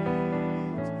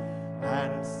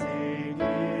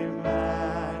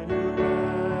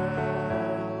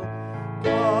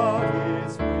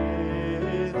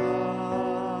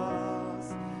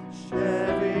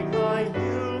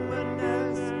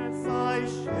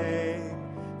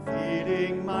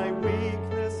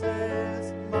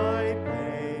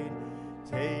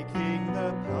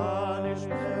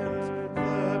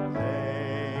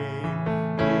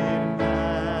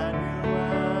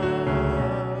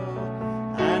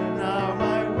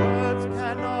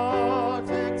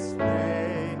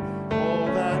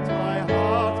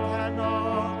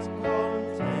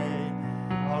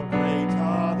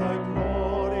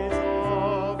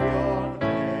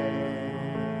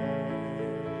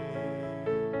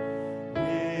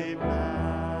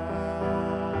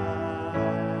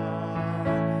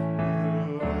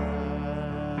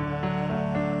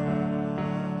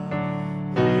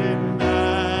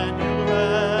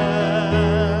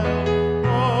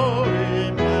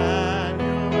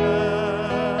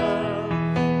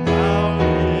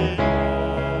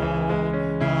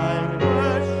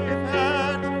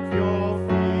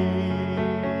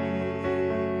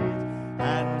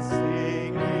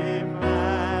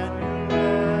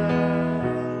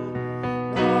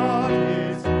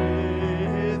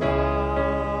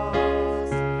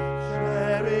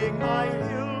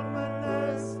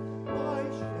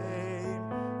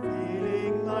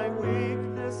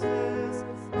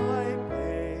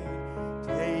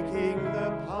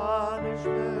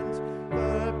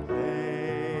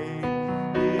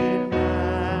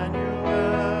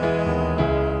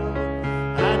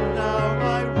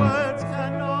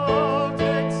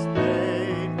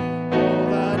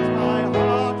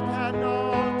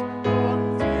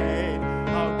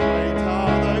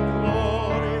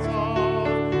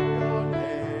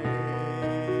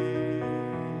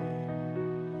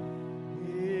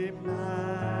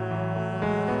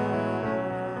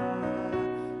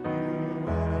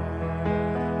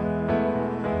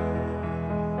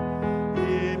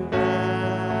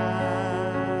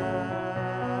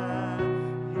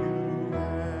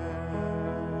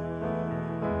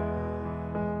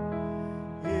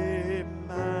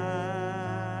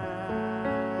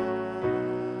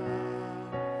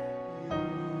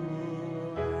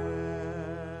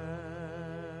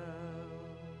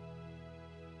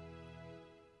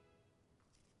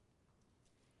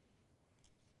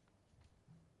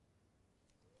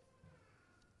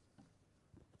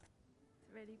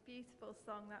 really beautiful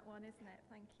song, that one, isn't it?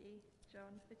 Thank you,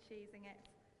 John, for choosing it.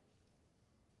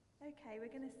 Okay,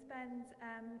 we're going to spend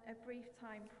a brief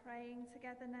time praying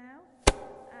together now.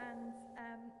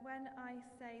 And when I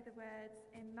say the words,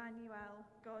 Emmanuel,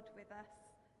 God with us,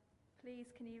 please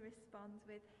can you respond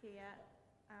with, hear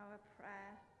our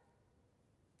prayer.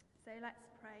 So let's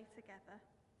pray together.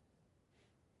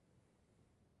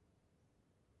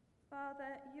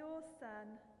 Father, your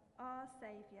Son, our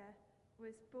Saviour,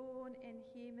 was born in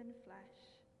human flesh.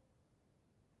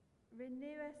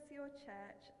 Renew us, your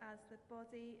church, as the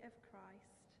body of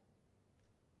Christ.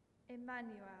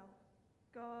 Emmanuel,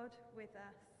 God with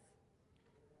us.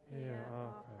 Hear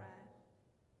our prayer.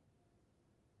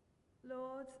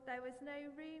 Lord, there was no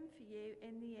room for you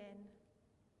in the inn.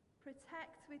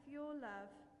 Protect with your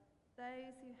love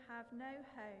those who have no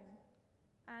home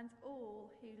and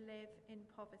all who live in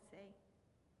poverty.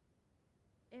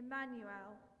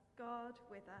 Emmanuel, God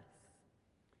with us.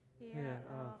 Hear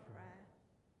our prayer.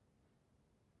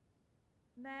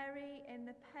 Mary, in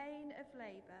the pain of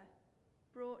labour,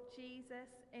 brought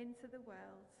Jesus into the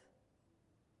world.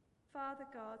 Father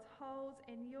God, hold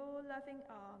in your loving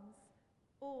arms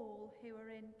all who are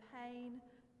in pain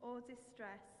or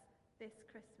distress this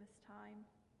Christmas time.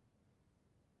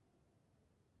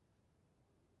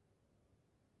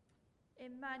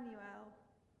 Emmanuel,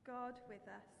 God with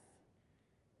us,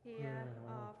 hear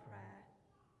our prayer.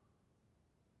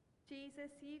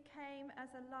 Jesus, you came as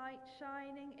a light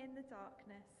shining in the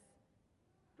darkness.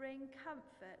 Bring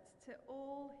comfort to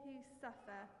all who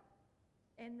suffer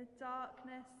in the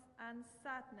darkness and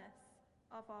sadness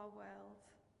of our world.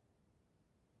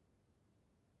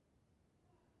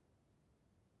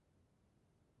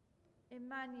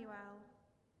 Emmanuel,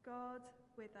 God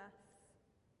with us,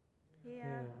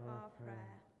 hear our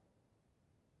prayer.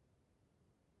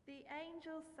 The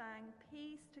angels sang,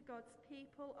 "Peace to God's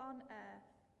people on earth."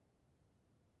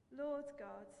 Lord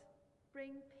God,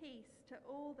 bring peace to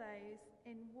all those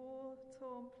in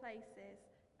war-torn places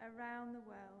around the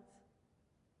world,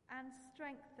 and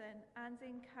strengthen and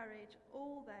encourage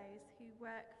all those who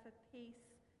work for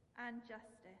peace and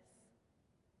justice.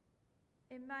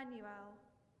 Emmanuel,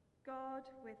 God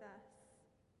with us,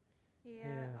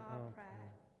 hear our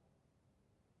prayer.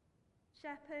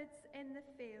 Shepherds in the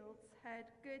fields heard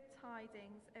good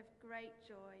tidings of great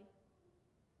joy.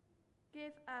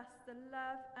 Give us the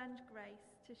love and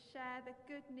grace to share the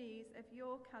good news of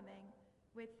your coming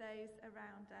with those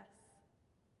around us.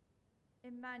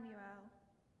 Emmanuel,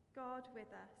 God with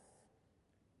us,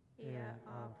 hear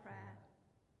our prayer.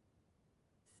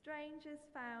 Strangers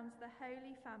found the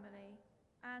Holy Family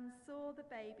and saw the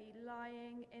baby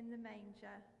lying in the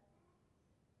manger.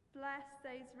 Bless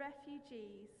those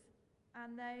refugees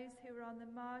and those who are on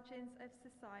the margins of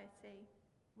society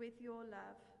with your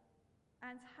love,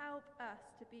 and help us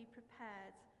to be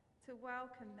prepared to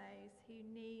welcome those who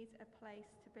need a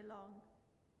place to belong.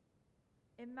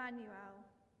 Emmanuel,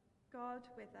 God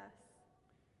with us,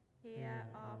 hear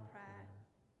our prayer.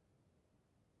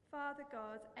 Father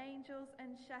God, angels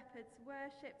and shepherds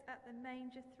worshipped at the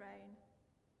manger throne,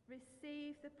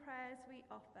 receive the prayers we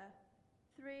offer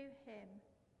through him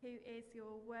who is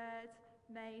your word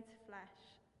made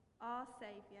flesh, our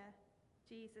Saviour,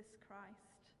 Jesus Christ.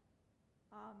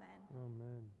 Amen.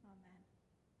 Amen. Amen.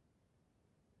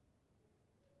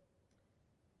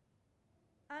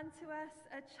 Unto us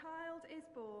a child is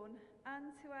born,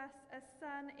 unto us a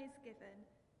son is given,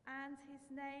 and his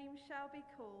name shall be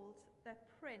called the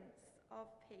Prince of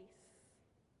Peace.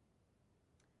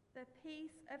 The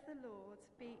peace of the Lord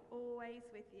be always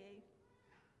with you,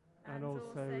 and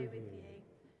also with you.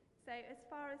 So as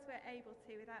far as we're able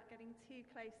to, without getting too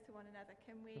close to one another,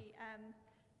 can we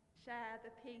share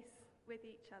the peace with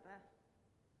each other?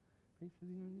 Peace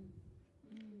with you.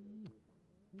 Peace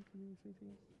with you,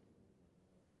 sweetie.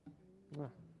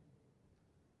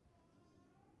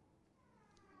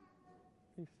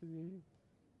 Peace with you.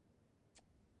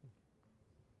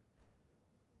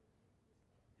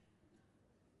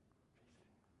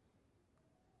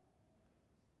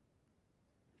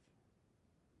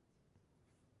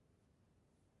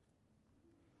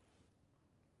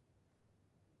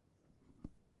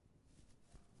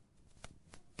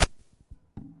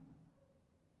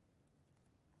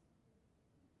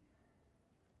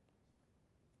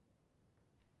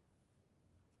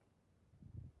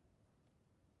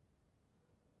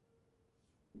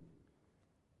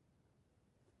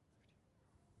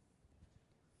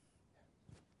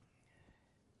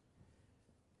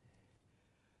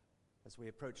 As we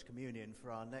approach communion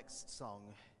for our next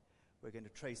song, we're going to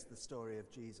trace the story of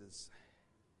Jesus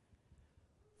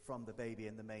from the baby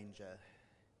in the manger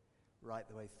right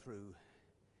the way through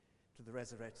to the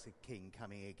resurrected King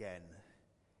coming again.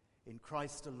 In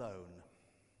Christ alone.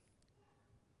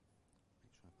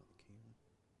 Make sure I put the key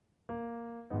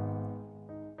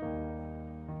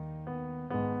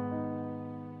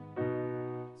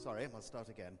in. Sorry, I'll start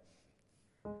again.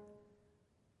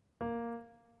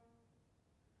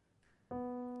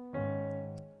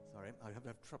 Sorry, I have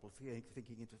trouble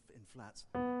thinking in flats.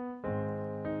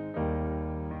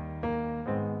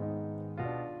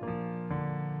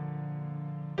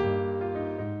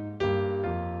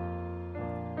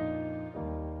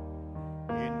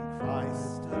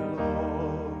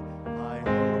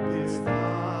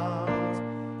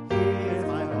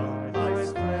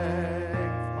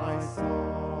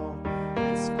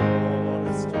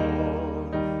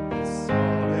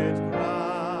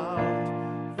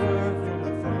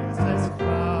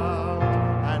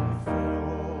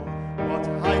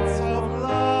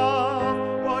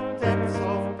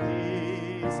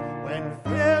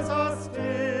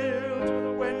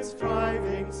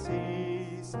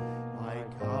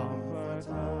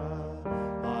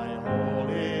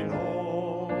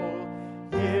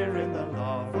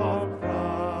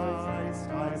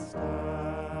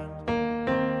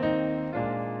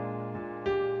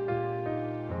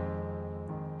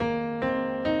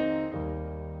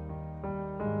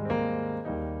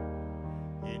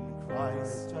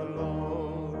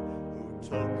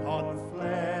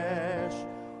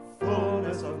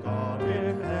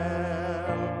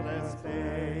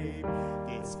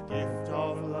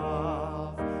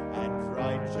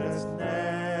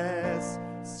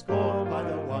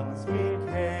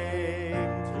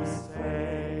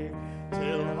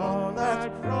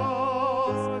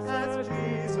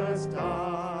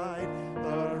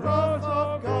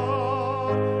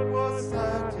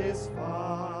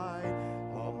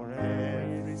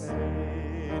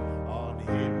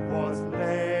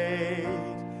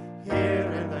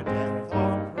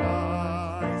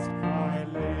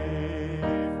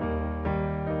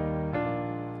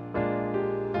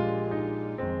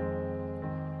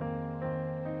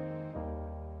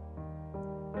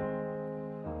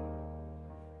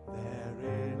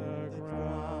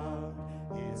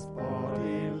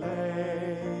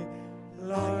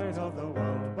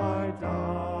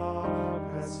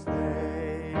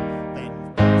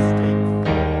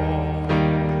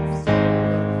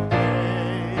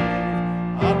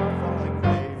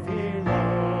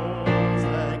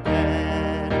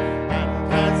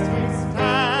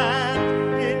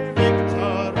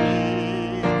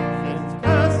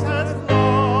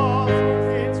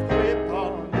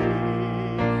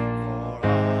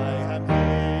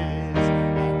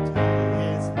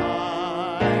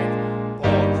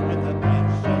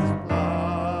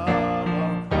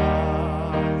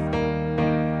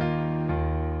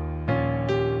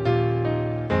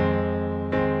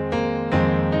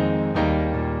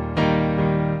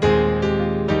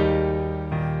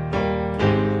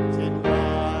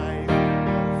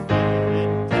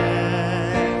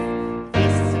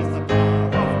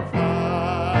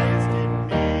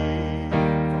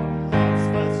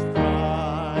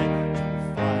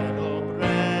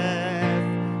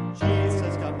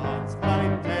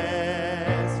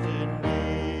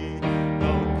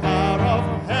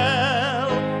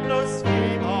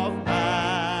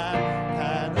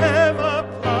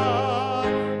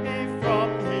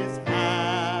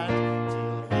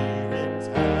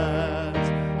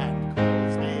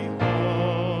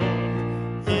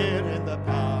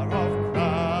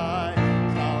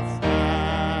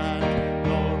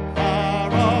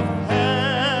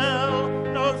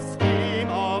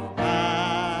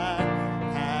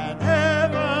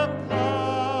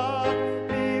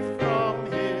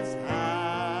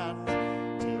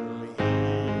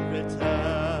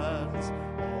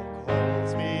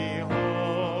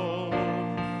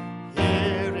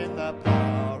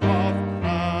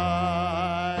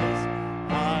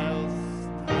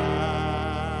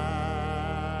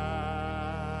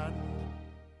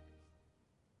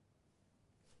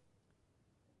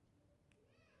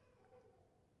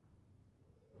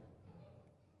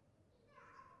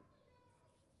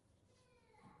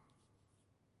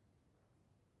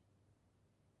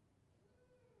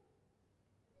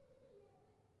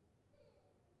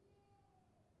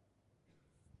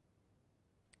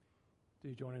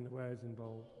 Do join in the words in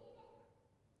bold.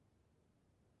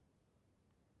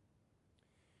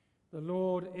 The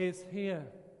Lord is here.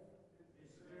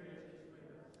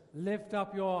 Lift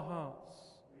up your hearts.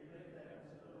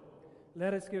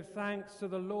 Let us give thanks to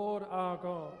the Lord our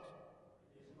God.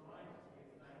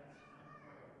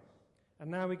 And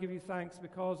now we give you thanks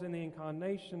because in the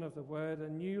incarnation of the Word, a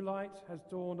new light has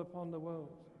dawned upon the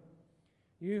world.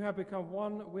 You have become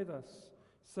one with us,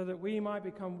 so that we might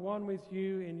become one with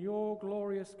you in your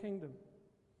glorious kingdom.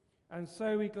 And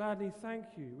so we gladly thank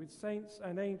you with saints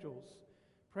and angels,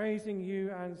 praising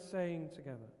you and saying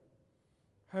together,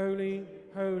 Holy,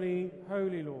 holy,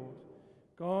 holy Lord,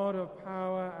 God of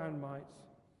power and might,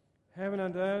 heaven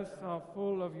and earth are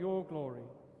full of your glory.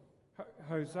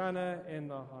 Hosanna in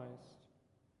the highest.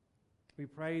 We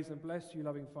praise and bless you,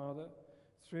 loving Father,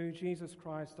 through Jesus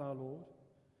Christ our Lord.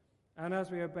 And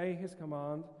as we obey his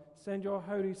command, send your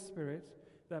Holy Spirit,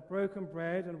 that broken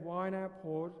bread and wine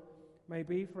outpoured may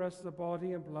be for us the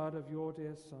body and blood of your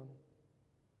dear Son.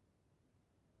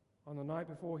 On the night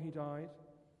before he died,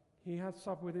 he had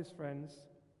supper with his friends,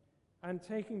 and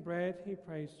taking bread, he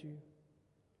praised you.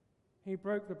 He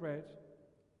broke the bread,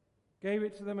 gave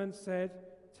it to them, and said,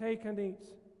 Take and eat.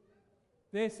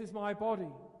 This is my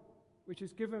body, which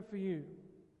is given for you.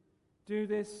 Do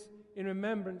this in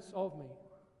remembrance of me.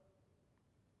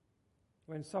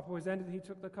 When supper was ended, he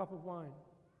took the cup of wine.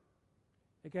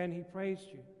 Again, he praised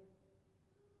you.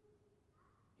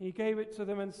 He gave it to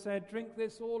them and said, Drink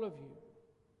this, all of you.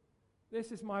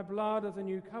 This is my blood of the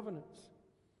new covenant,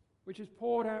 which is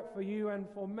poured out for you and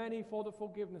for many for the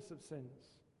forgiveness of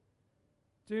sins.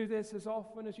 Do this as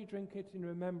often as you drink it in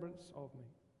remembrance of me.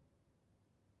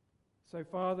 So,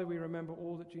 Father, we remember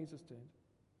all that Jesus did.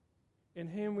 In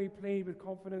him we plead with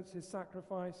confidence his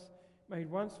sacrifice made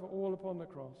once for all upon the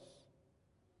cross.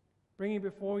 Bringing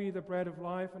before you the bread of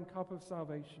life and cup of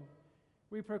salvation,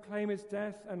 we proclaim his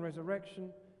death and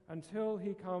resurrection until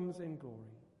he comes in glory.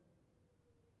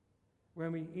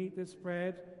 When we eat this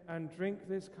bread and drink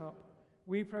this cup,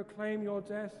 we proclaim your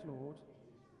death, Lord,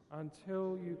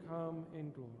 until you come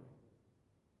in glory.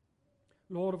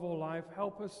 Lord of all life,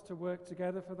 help us to work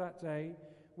together for that day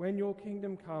when your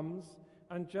kingdom comes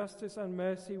and justice and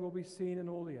mercy will be seen in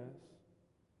all the earth.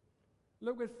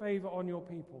 Look with favor on your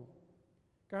people.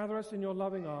 Gather us in your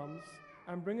loving arms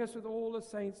and bring us with all the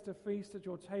saints to feast at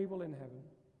your table in heaven.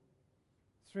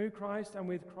 Through Christ and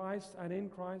with Christ and in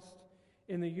Christ,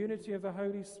 in the unity of the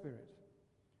Holy Spirit,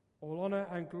 all honor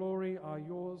and glory are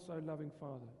yours, O loving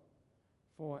Father,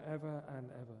 forever and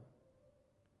ever.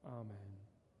 Amen.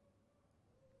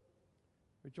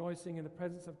 Rejoicing in the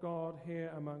presence of God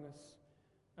here among us,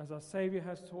 as our Saviour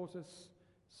has taught us,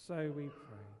 so we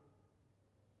pray.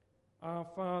 Our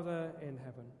Father in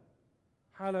heaven,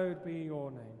 hallowed be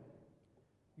your name.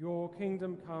 Your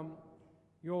kingdom come,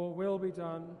 your will be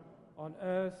done, on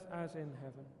earth as in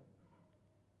heaven.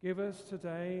 Give us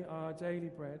today our daily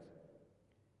bread.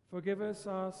 Forgive us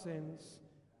our sins,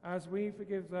 as we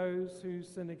forgive those who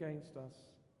sin against us.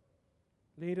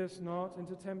 Lead us not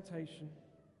into temptation,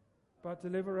 but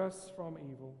deliver us from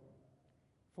evil.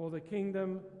 For the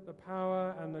kingdom, the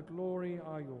power, and the glory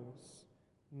are yours,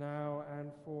 now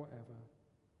and forever.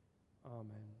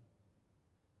 Amen.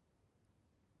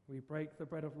 We break the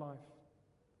bread of life,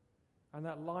 and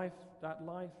that life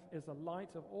is the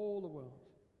light of all the world.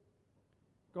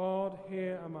 God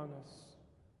here among us,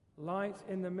 light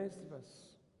in the midst of us,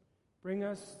 bring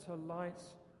us to light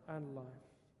and life.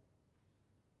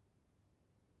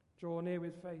 Draw near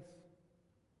with faith.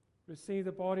 Receive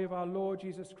the body of our Lord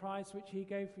Jesus Christ, which he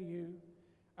gave for you,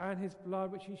 and his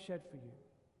blood, which he shed for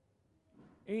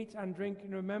you. Eat and drink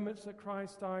in remembrance that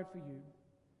Christ died for you,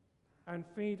 and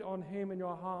feed on him in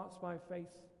your hearts by faith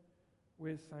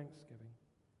with thanksgiving.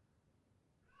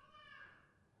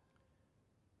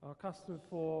 Our custom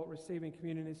for receiving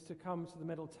communion is to come to the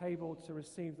middle table to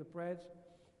receive the bread,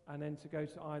 and then to go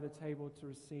to either table to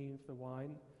receive the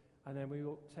wine, and then we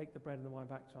will take the bread and the wine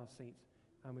back to our seat,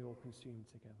 and we will consume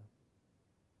together.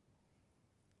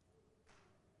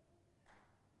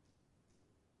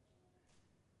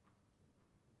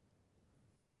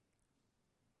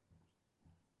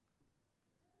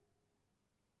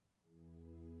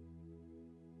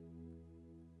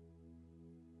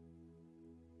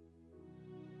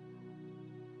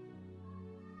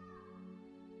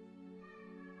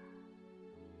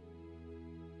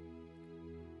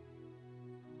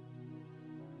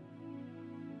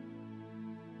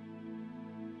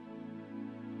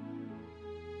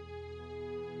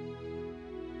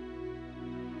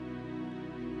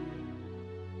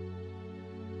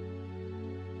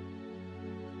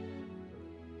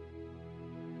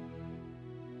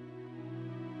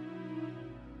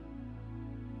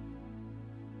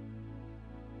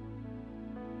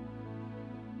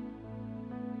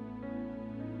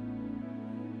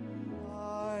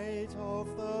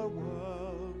 Of the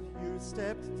world, you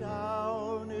stepped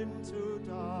down into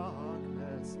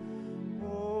darkness.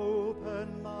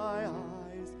 Open my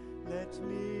eyes, let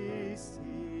me see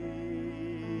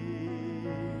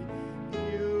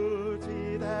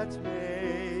beauty that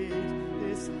made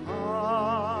this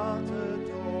heart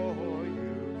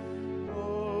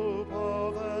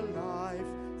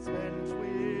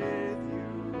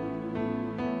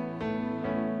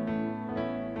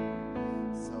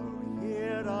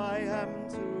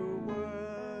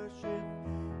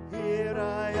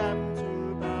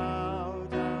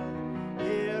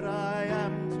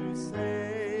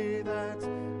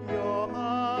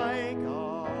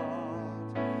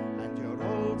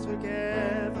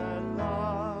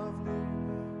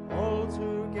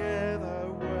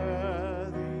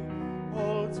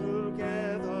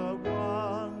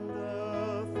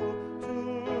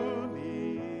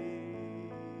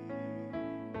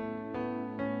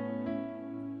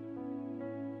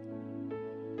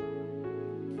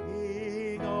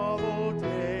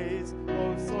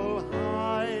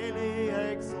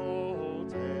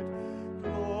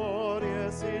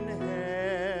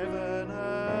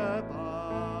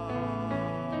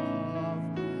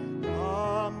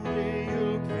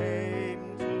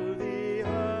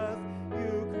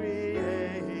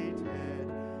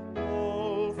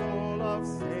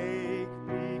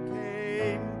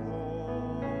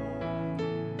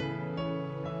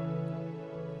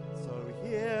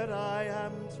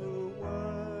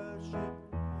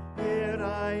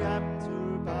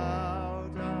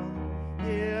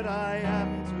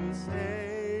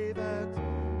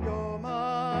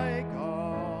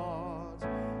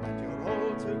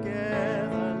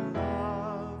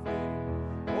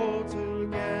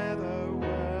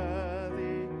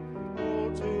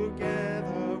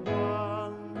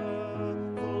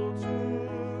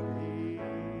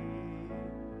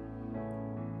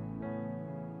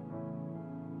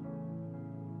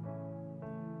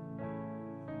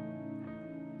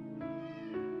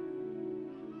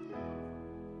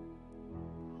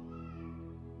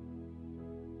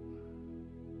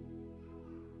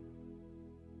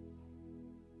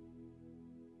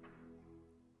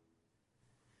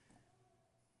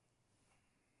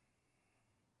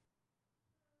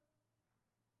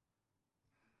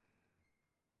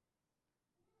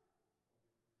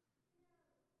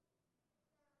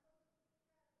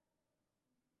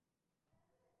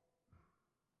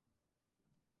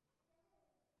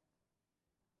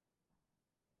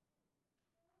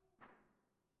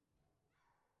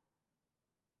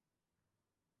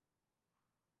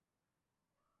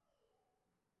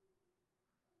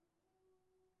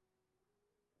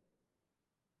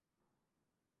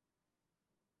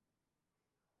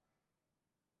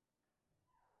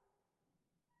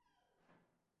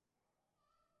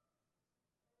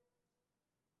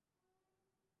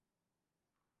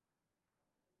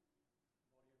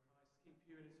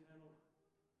an eternal.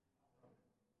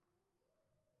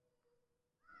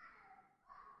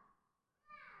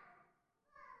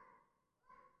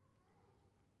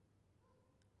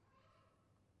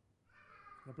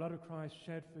 The blood of Christ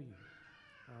shed for you.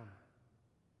 Amen.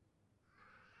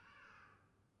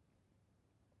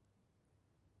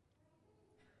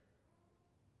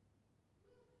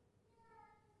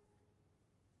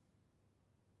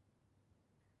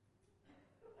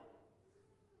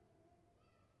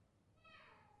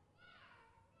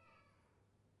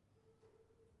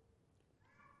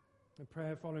 A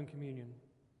prayer following communion.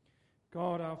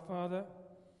 God our Father,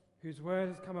 whose word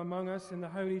has come among us in the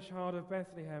Holy Child of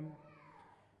Bethlehem,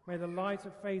 may the light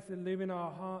of faith illumine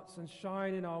our hearts and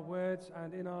shine in our words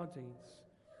and in our deeds.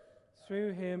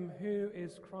 Through him who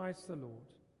is Christ the Lord.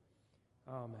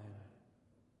 Amen.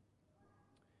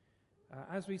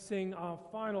 As we sing our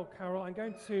final carol, I'm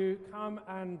going to come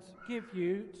and give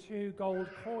you 2 gold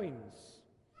coins.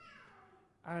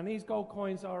 And these gold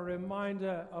coins are a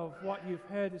reminder of what you've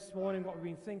heard this morning, what we've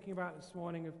been thinking about this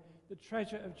morning, of the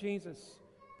treasure of Jesus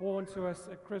born to us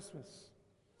at Christmas.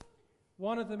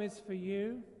 One of them is for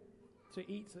you to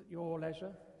eat at your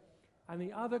leisure, and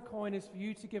the other coin is for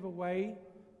you to give away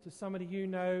to somebody you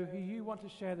know who you want to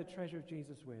share the treasure of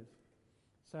Jesus with.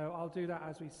 So I'll do that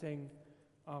as we sing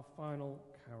our final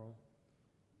carol.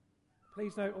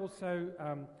 Please note also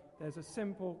there's a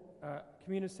simple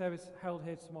communion service held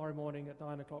here tomorrow morning at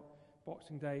 9 o'clock,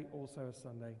 Boxing Day, also a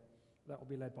Sunday. That will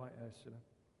be led by Ursula.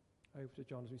 Over to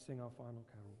John as we sing our final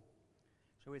carol.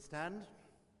 Shall we stand?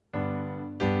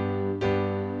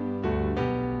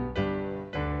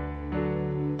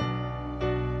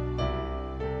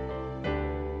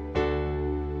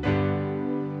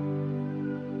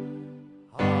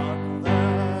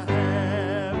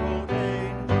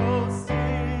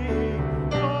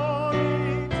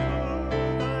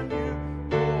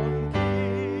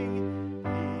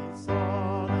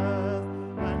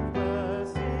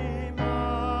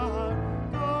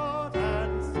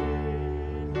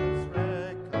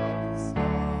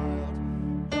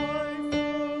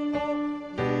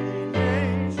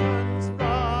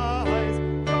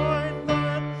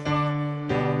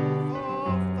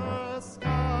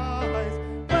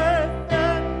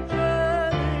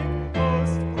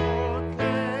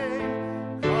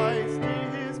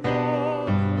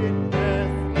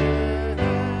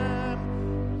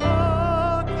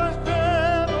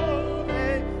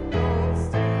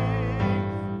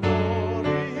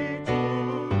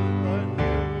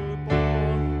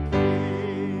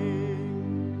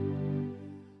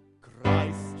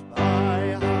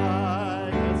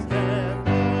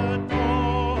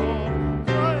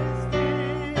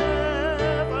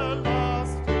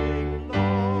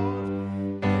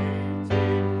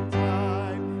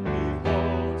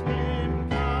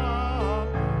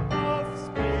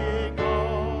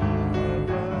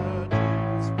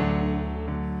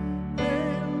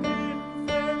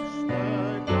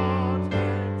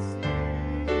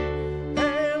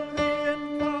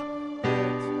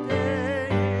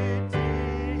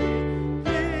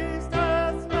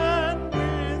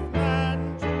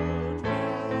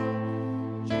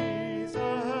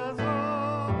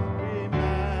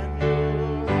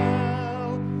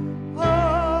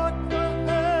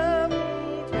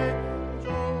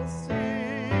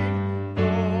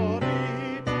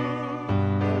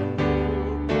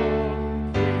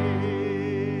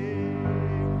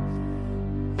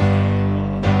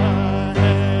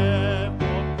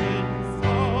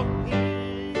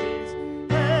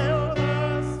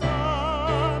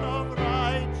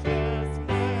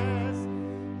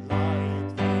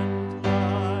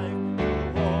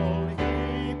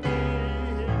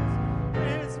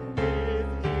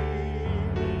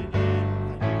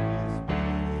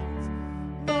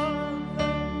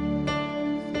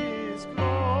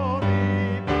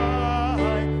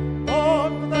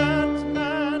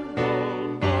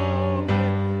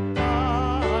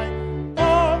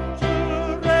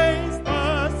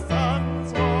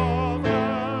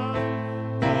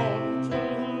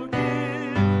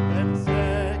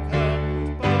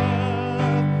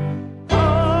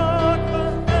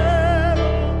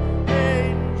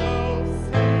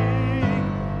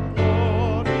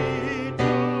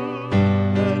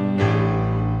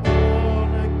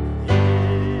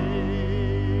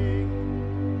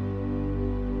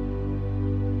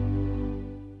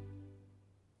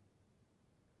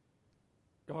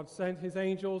 God sent his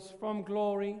angels from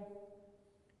glory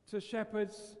to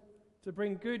shepherds to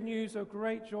bring good news of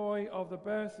great joy of the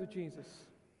birth of Jesus.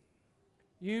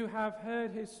 You have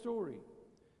heard his story,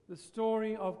 the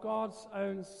story of God's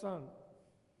own Son.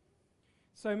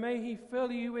 So may he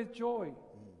fill you with joy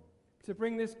to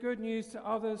bring this good news to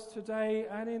others today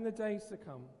and in the days to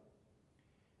come.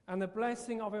 And the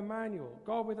blessing of Emmanuel,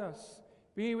 God with us,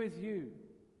 be with you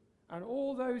and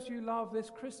all those you love this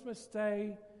Christmas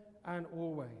day and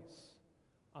always.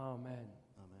 Amen.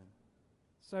 Amen.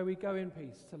 So we go in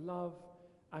peace to love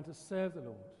and to serve the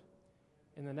Lord.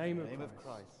 In the name, In the name of of Christ.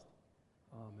 Christ.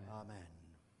 Amen. Amen.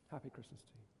 Happy Christmas to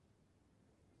you.